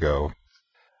of it or go,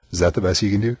 "Is that the best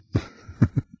you can do?"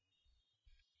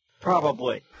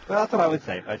 Probably. Well, that's what I would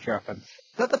say if I was your offense.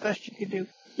 Is that the best you can do?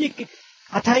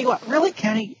 I'll tell you what, really,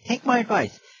 Kenny, take my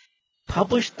advice.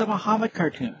 Publish the Muhammad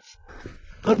cartoons.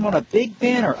 Put them on a big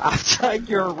banner outside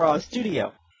your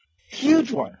studio.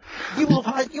 Huge one. You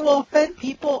will offend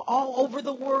people all over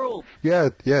the world. Yeah.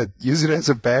 Use it as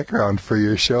a background for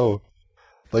your show,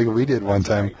 like we did one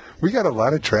time. Right. We got a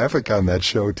lot of traffic on that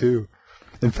show too.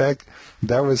 In fact,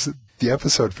 that was the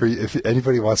episode for if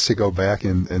anybody wants to go back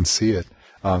and see it.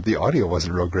 The audio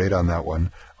wasn't real great on that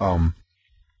one.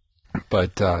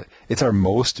 But it's our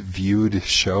most viewed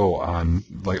show on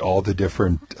like all the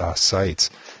different sites,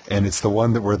 and it's the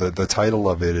one where the title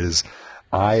of it is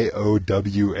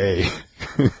IOWA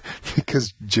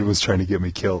because Jim was trying to get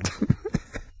me killed.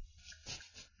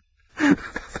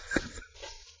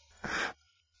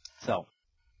 So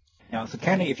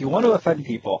Kenny, if you want to offend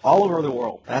people all over the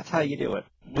world, that's how you do it.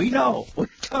 We know. We've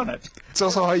done it. It's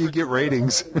also how you get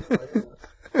ratings.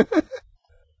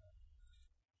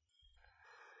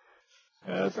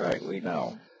 That's right, we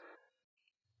know.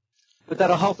 But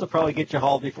that'll also probably get you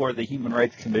hauled before the Human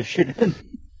Rights Commission. Then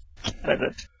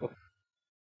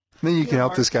you can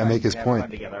help this guy make his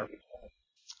point.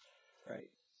 Right.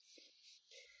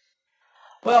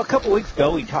 Well, a couple weeks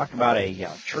ago, we talked about a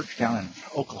church down in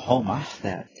Oklahoma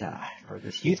that, for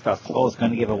this youth festival, is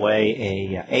going to give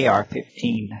away a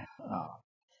AR-15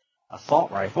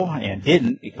 assault rifle, and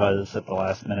didn't because at the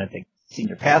last minute the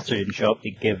senior pastor didn't show up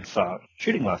to give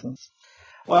shooting lessons.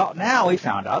 Well, now we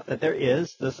found out that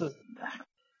it's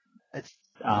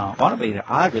want to be an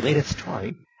odd related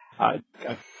story. A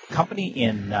company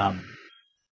in out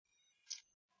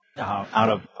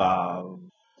of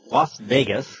Las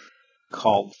Vegas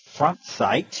called Front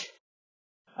Sight.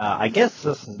 I guess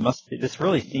this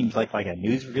really seems like a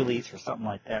news release or something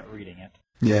like that. Reading it.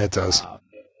 Yeah, it does.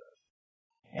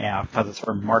 Yeah, because it's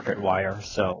from MarketWire.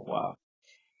 So,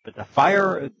 but the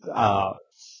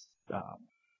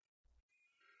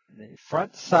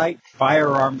Front Sight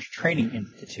Firearms Training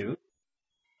Institute,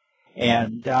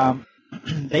 and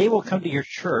they will come to your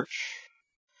church.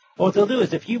 What they'll do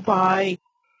is if you buy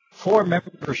 4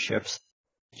 memberships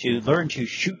to learn to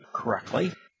shoot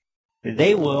correctly,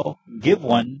 they will give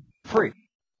one free.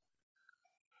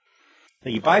 So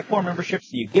you buy 4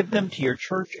 memberships, you give them to your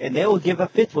church, and they will give a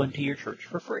 5th one to your church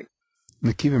for free.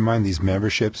 Now keep in mind these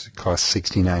memberships cost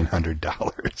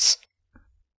 $6,900.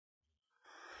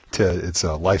 It's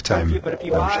a lifetime. But if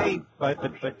you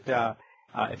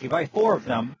buy 4 of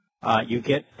them, you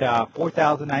get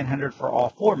 $4,900 for all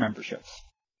 4 memberships.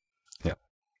 Yeah.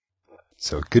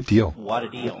 So good deal. What a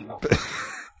deal.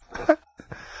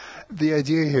 The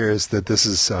idea here is that this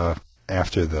is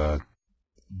after the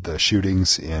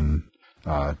shootings in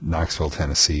Knoxville,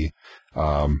 Tennessee.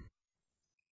 They're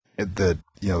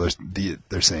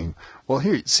saying, well,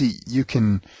 here, see, you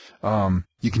can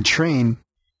train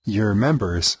your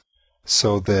members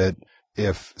so that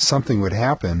if something would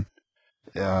happen,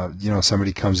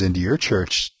 somebody comes into your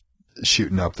church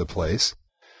shooting up the place,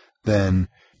 then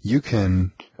you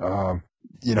can,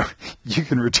 you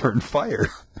can return fire.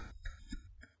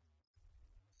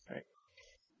 Right.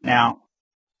 Now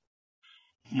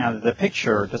the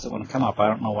picture doesn't want to come up. I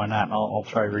don't know why not. I'll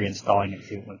try reinstalling it and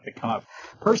see if it wants to come up.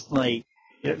 Personally,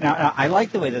 now I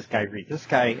like the way this guy reads. This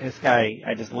guy,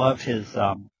 I just love his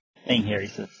thing here. He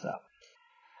says,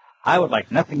 I would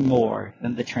like nothing more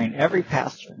than to train every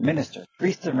pastor, minister,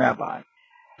 priest, and rabbi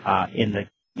in the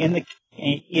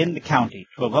county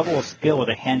to a level of skill with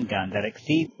a handgun that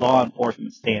exceeds law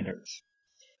enforcement standards.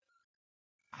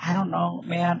 I don't know,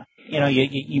 man.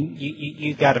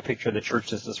 You got a picture of the church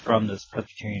this is from, this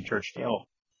Presbyterian church deal,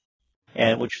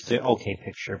 which is an okay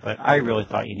picture, but I really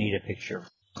thought you needed a picture of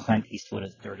Clint Eastwood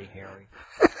as Dirty Harry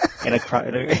in a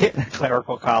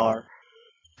clerical collar.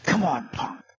 Come on,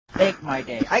 punk. Make my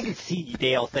day. I can see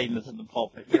Dale saying this in the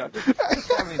pulpit. Just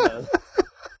tell me this.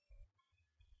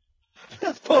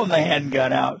 Just pulling the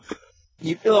handgun out.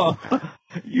 You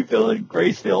feeling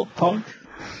grace-filled, punk?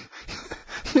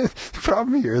 The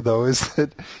problem here, though, is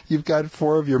that you've got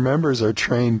 4 of your members are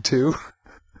trained, too.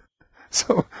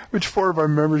 So, which 4 of our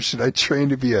members should I train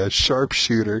to be a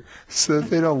sharpshooter so that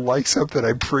they don't like something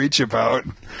I preach about?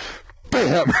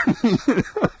 Bam!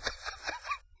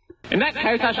 In that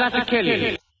case, I shall have to kill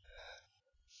you.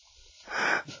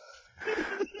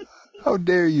 How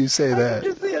dare you say that?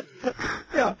 Just see it.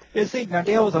 Yeah, you see, now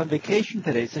Dale was on vacation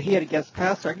today, so he had a guest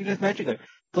pastor. I can just imagine going,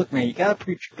 look, man, you gotta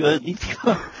preach good. These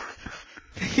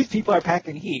people are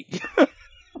packing heat.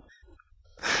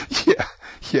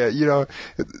 Yeah,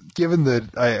 given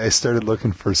that I started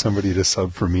looking for somebody to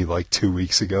sub for me like 2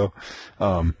 weeks ago,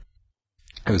 it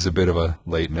was a bit of a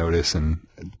late notice and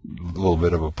a little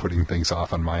bit of a putting things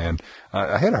off on my end.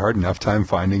 I had a hard enough time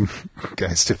finding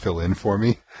guys to fill in for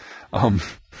me.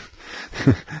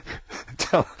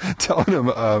 Telling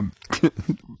them,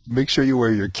 make sure you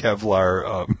wear your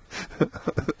Kevlar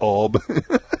alb.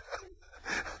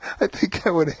 I think I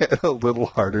would have had a little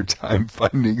harder time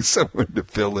finding someone to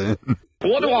fill in.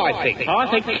 What do I think? I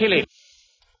think kill him.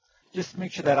 Just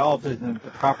make sure that alb is in the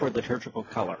proper liturgical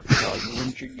color. So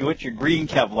you want your green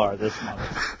Kevlar this month.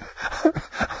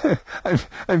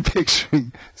 I'm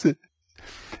picturing.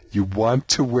 You want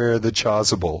to wear the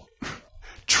chasuble.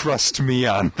 Trust me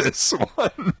on this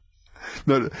one.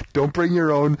 No, don't bring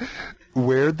your own.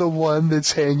 Wear the one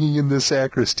that's hanging in the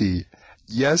sacristy.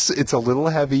 Yes, it's a little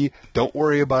heavy. Don't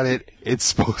worry about it. It's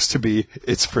supposed to be.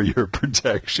 It's for your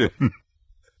protection.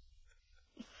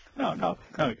 No.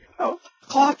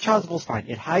 Cloth chasuble's fine.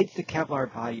 It hides the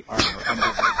Kevlar body armor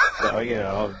underneath.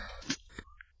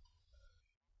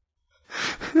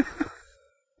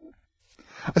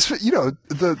 So,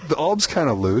 the alb's kind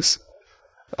of loose.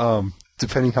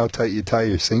 Depending how tight you tie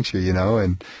your cincture,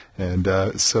 and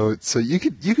so you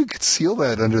could conceal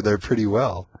that under there pretty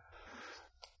well.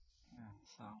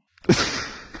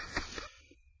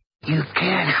 You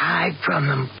can't hide from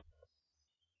them.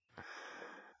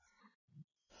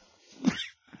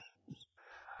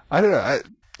 I don't know.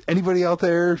 Anybody out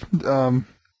there,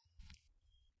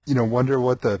 wonder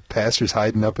what the pastor's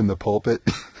hiding up in the pulpit?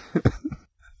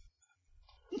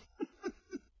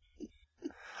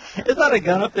 Is that a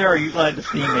gun up there, or are you glad to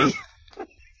see me?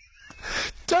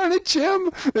 Darn it, Jim!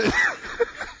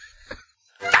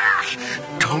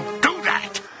 Don't do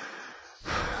that!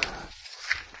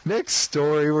 Next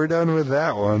story, we're done with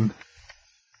that one.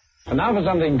 And now for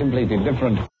something completely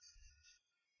different.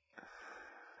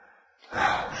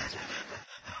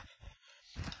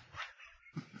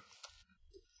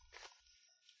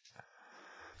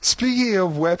 Speaking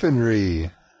of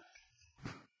weaponry,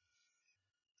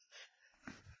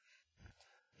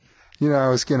 I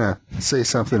was going to say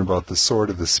something about the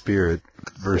sword of the spirit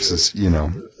versus,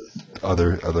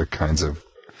 other kinds of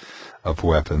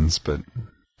weapons, but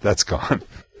that's gone.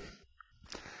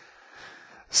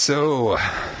 So,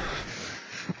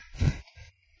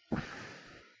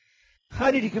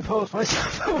 how did you compose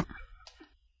myself?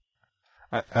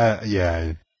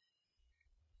 Yeah.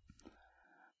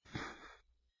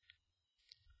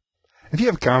 If you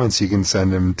have comments, you can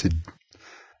send them to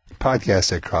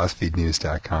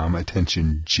podcast@crossfeednews.com.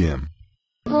 Attention, Jim.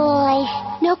 Boy,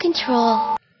 no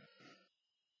control.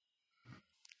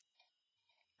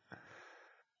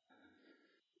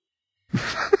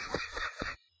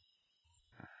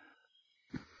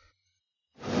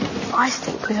 I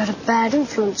think we had a bad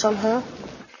influence on her.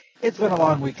 It's been a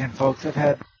long weekend, folks. I've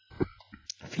had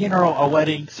a funeral, a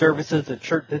wedding, services, a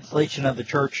church installation of the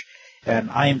church, and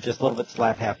I am just a little bit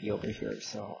slap happy over here.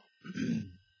 So,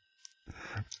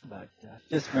 but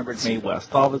just remembered Mae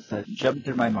West. All of a sudden, jumped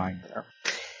in my mind there.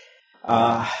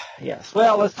 Yes.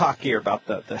 Well, let's talk here about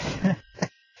the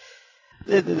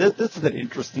this is an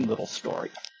interesting little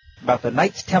story about the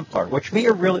Knights Templar, which may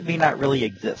not really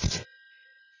exist.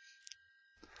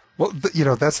 Well,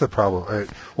 that's the problem. All right.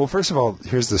 Well, first of all,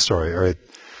 here's the story. All right.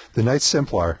 The Knights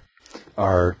Templar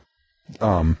are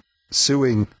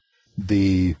suing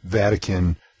the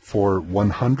Vatican for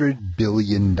 $100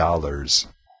 billion. Or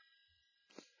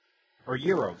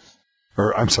euros.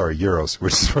 Or, I'm sorry, euros,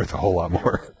 which is worth a whole lot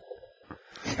more.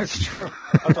 That's true.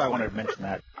 That's why I wanted to mention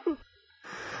that.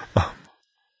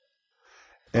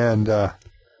 And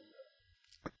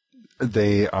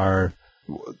they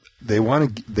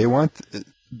want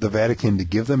the Vatican to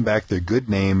give them back their good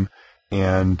name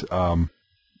and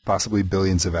possibly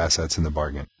billions of assets in the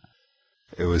bargain.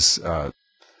 It was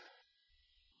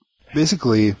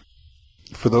basically,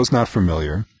 for those not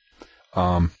familiar,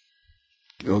 go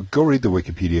read the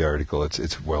Wikipedia article.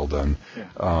 It's well done.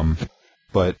 Yeah.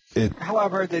 But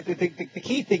however, the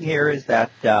key thing here is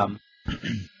that the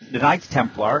Knights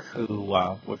Templar, who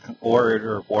were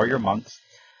warrior monks,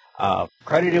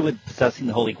 credited with possessing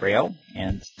the Holy Grail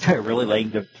and really laying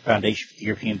the foundation for the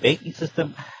European banking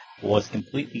system, was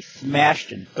completely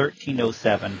smashed in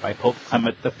 1307 by Pope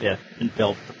Clement V and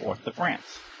Philip IV of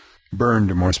France.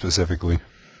 Burned, more specifically.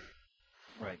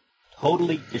 Right.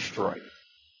 Totally destroyed.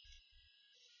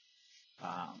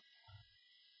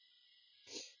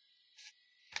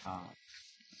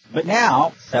 But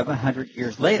now, 700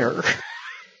 years later,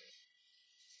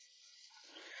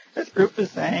 this group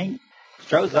is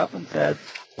shows up and says,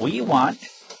 we want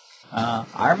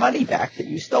our money back that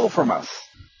you stole from us.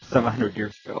 700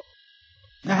 years ago.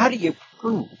 Now, how do you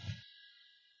prove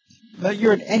that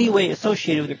you're in any way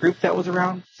associated with a group that was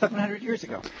around 700 years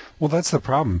ago? Well, that's the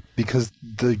problem, because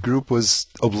the group was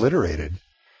obliterated.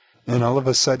 And all of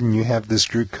a sudden you have this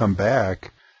group come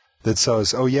back that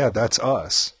says, oh yeah, that's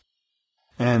us.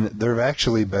 And there have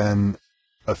actually been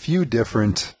a few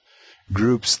different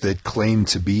groups that claim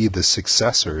to be the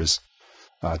successors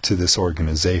to this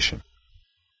organization.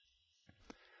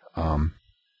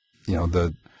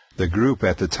 The group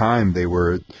at the time,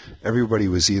 everybody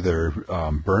was either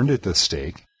burned at the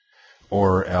stake,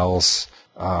 or else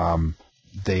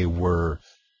they were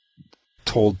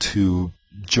told to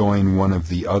join one of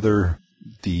the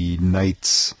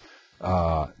Knights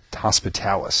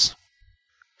Hospitalis,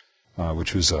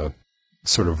 which was a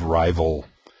sort of rival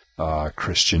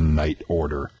Christian knight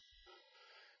order,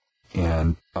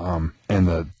 and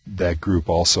that group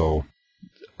also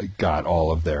got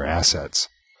all of their assets.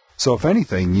 So if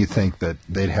anything, you think that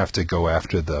they'd have to go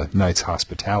after the Knights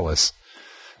Hospitalis,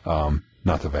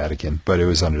 not the Vatican, but it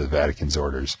was under the Vatican's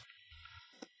orders.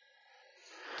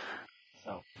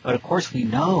 But of course we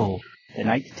know the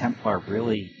Knights Templar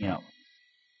really,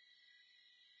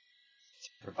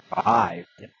 survived.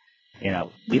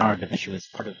 Leonardo da Vinci was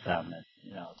part of them. And,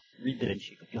 read Da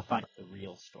Vinci, you'll find the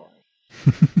real story.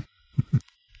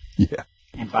 Yeah.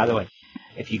 And by the way,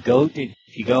 if you go to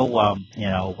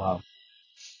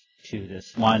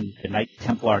this one, the Knights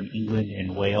Templar in England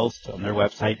and Wales, on their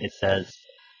website, it says,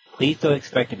 please don't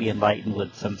expect to be enlightened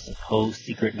with some supposed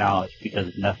secret knowledge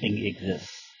because nothing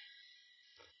exists.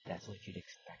 That's what you'd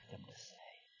expect them to say.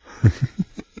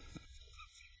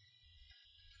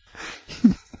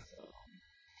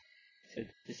 So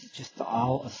this is just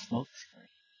all a smokescreen.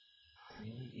 It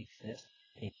really exists.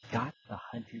 They got the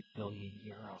 100 billion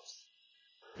euros.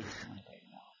 They just don't anybody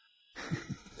know.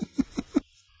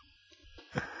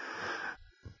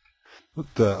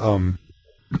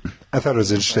 I thought it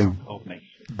was interesting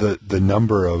the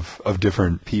number of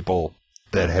different people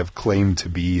that have claimed to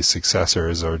be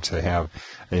successors, or to have,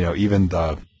 even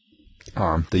the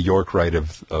York Rite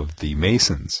of the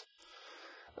Masons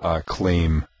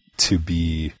claim to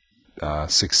be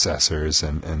successors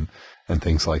and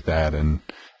things like that, and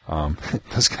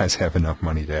those guys have enough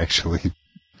money to actually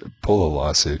pull a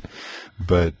lawsuit.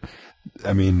 But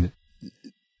I mean,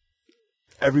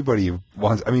 everybody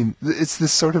wants. I mean, it's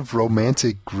this sort of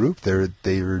romantic group.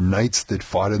 They're knights that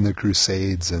fought in the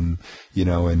Crusades, and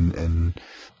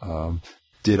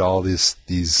did all these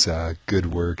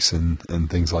good works and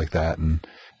things like that, and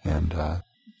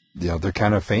they're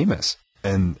kind of famous,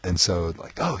 and so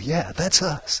like, oh yeah, that's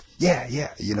us.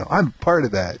 Yeah, I'm part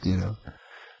of that.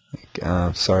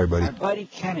 Like, sorry, buddy. Our buddy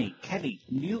Kenny,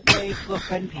 new way to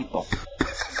offend people.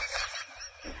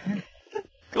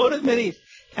 Go to the minis.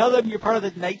 Tell them you're part of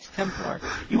the Knights Templar.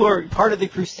 You are part of the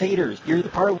Crusaders. You're the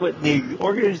part of the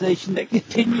organization that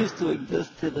continues to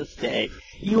exist to this day.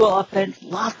 You will offend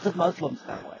lots of Muslims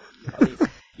that way. I mean,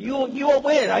 you will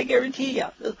win. I guarantee you.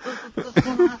 This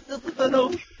is a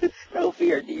no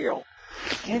fear deal.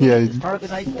 Kenny is part of the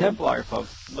Knights Templar,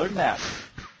 folks. Learn that.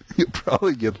 You'll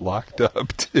probably get locked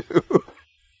up too.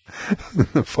 In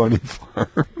the funny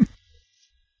farm.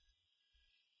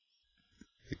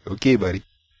 Okay, buddy.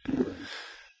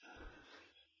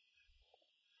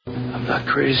 I'm not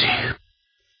crazy.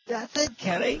 That's it,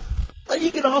 Kenny. But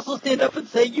you can also stand up and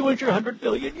say you want your 100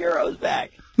 billion euros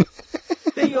back.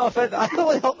 Then you offend not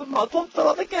only help the Muslims, but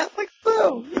all the Catholics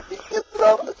too.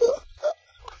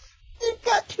 You've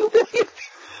got 2 billion.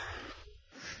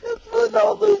 It's a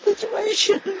no-lose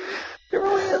situation. It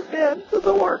really has been. It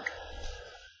doesn't work.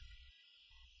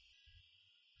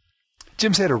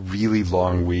 Jim's had a really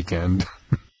long weekend.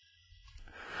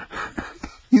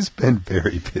 He's been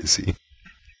very busy.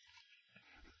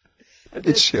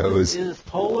 It shows. This is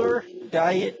Polar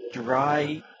Diet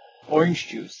Dry Orange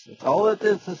Juice. That's all that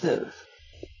this is.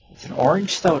 It's an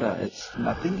orange soda. It's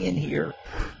nothing in here.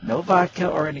 No vodka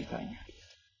or anything.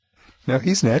 No,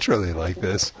 he's naturally like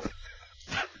this.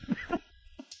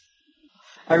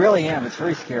 I really am. It's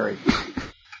very scary.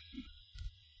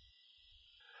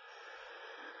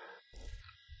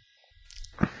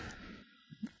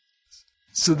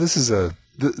 So this is an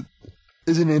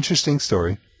interesting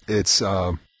story.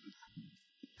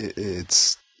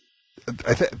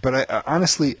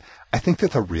 Honestly, I think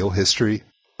that the real history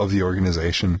of the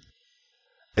organization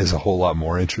is a whole lot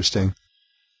more interesting.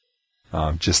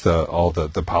 Just all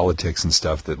the politics and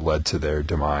stuff that led to their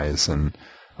demise, and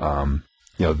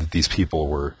that these people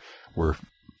were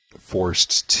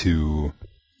forced to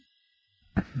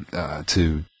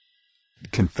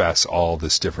confess all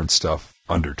this different stuff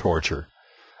under torture,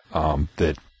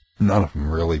 that none of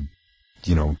them really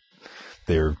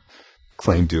they're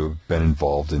claimed to have been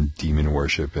involved in demon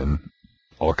worship and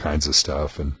all kinds of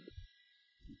stuff. And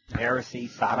heresy,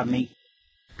 sodomy.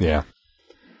 Yeah.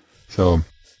 So,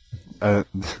 the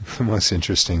most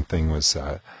interesting thing was,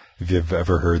 if you've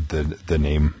ever heard the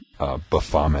name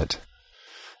Baphomet,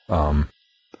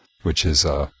 which is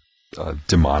a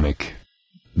demonic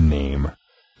name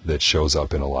that shows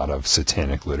up in a lot of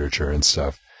satanic literature and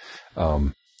stuff.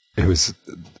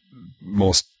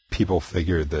 Most people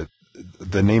figured that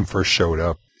the name first showed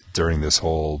up during this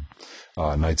whole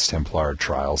Knights Templar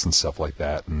trials and stuff like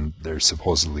that, and they're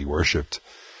supposedly worshipped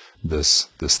this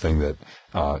thing that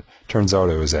turns out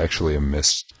it was actually a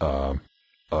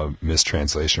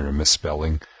mistranslation or a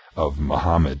misspelling of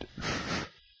Muhammad.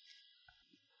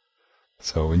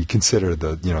 So when you consider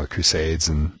the Crusades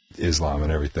and Islam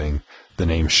and everything, the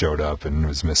name showed up and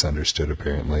was misunderstood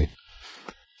apparently.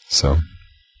 So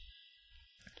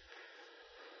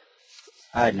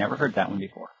I had never heard that one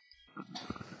before.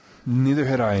 Neither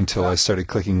had I until I started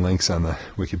clicking links on the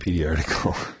Wikipedia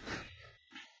article.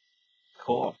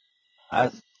 Cool. I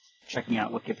was checking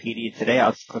out Wikipedia today. I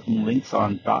was clicking links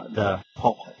on the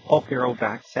pulp hero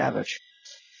Doc Savage.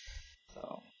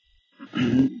 So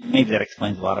maybe that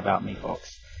explains a lot about me,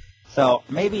 folks. So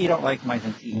maybe you don't like my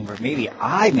sense of humor. Maybe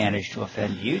I managed to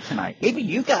offend you tonight. Maybe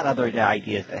you got other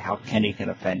ideas that how Kenny can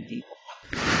offend people.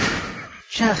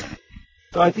 So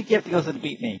I think you have to go to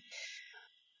beat me.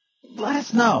 Let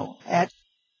us know at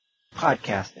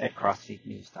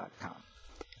podcast@crossfeednews.com.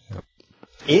 Yep.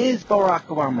 Is Barack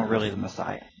Obama really the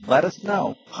Messiah? Let us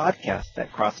know.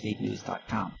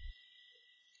 Podcast@crossfeednews.com.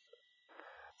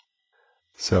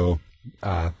 So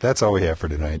that's all we have for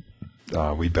tonight.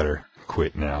 We better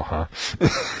quit now, huh?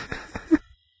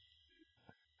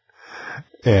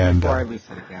 And before I lose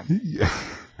it again. Yeah.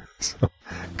 So,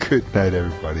 good night,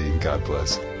 everybody, and God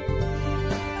bless. Good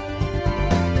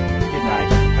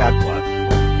night. God bless.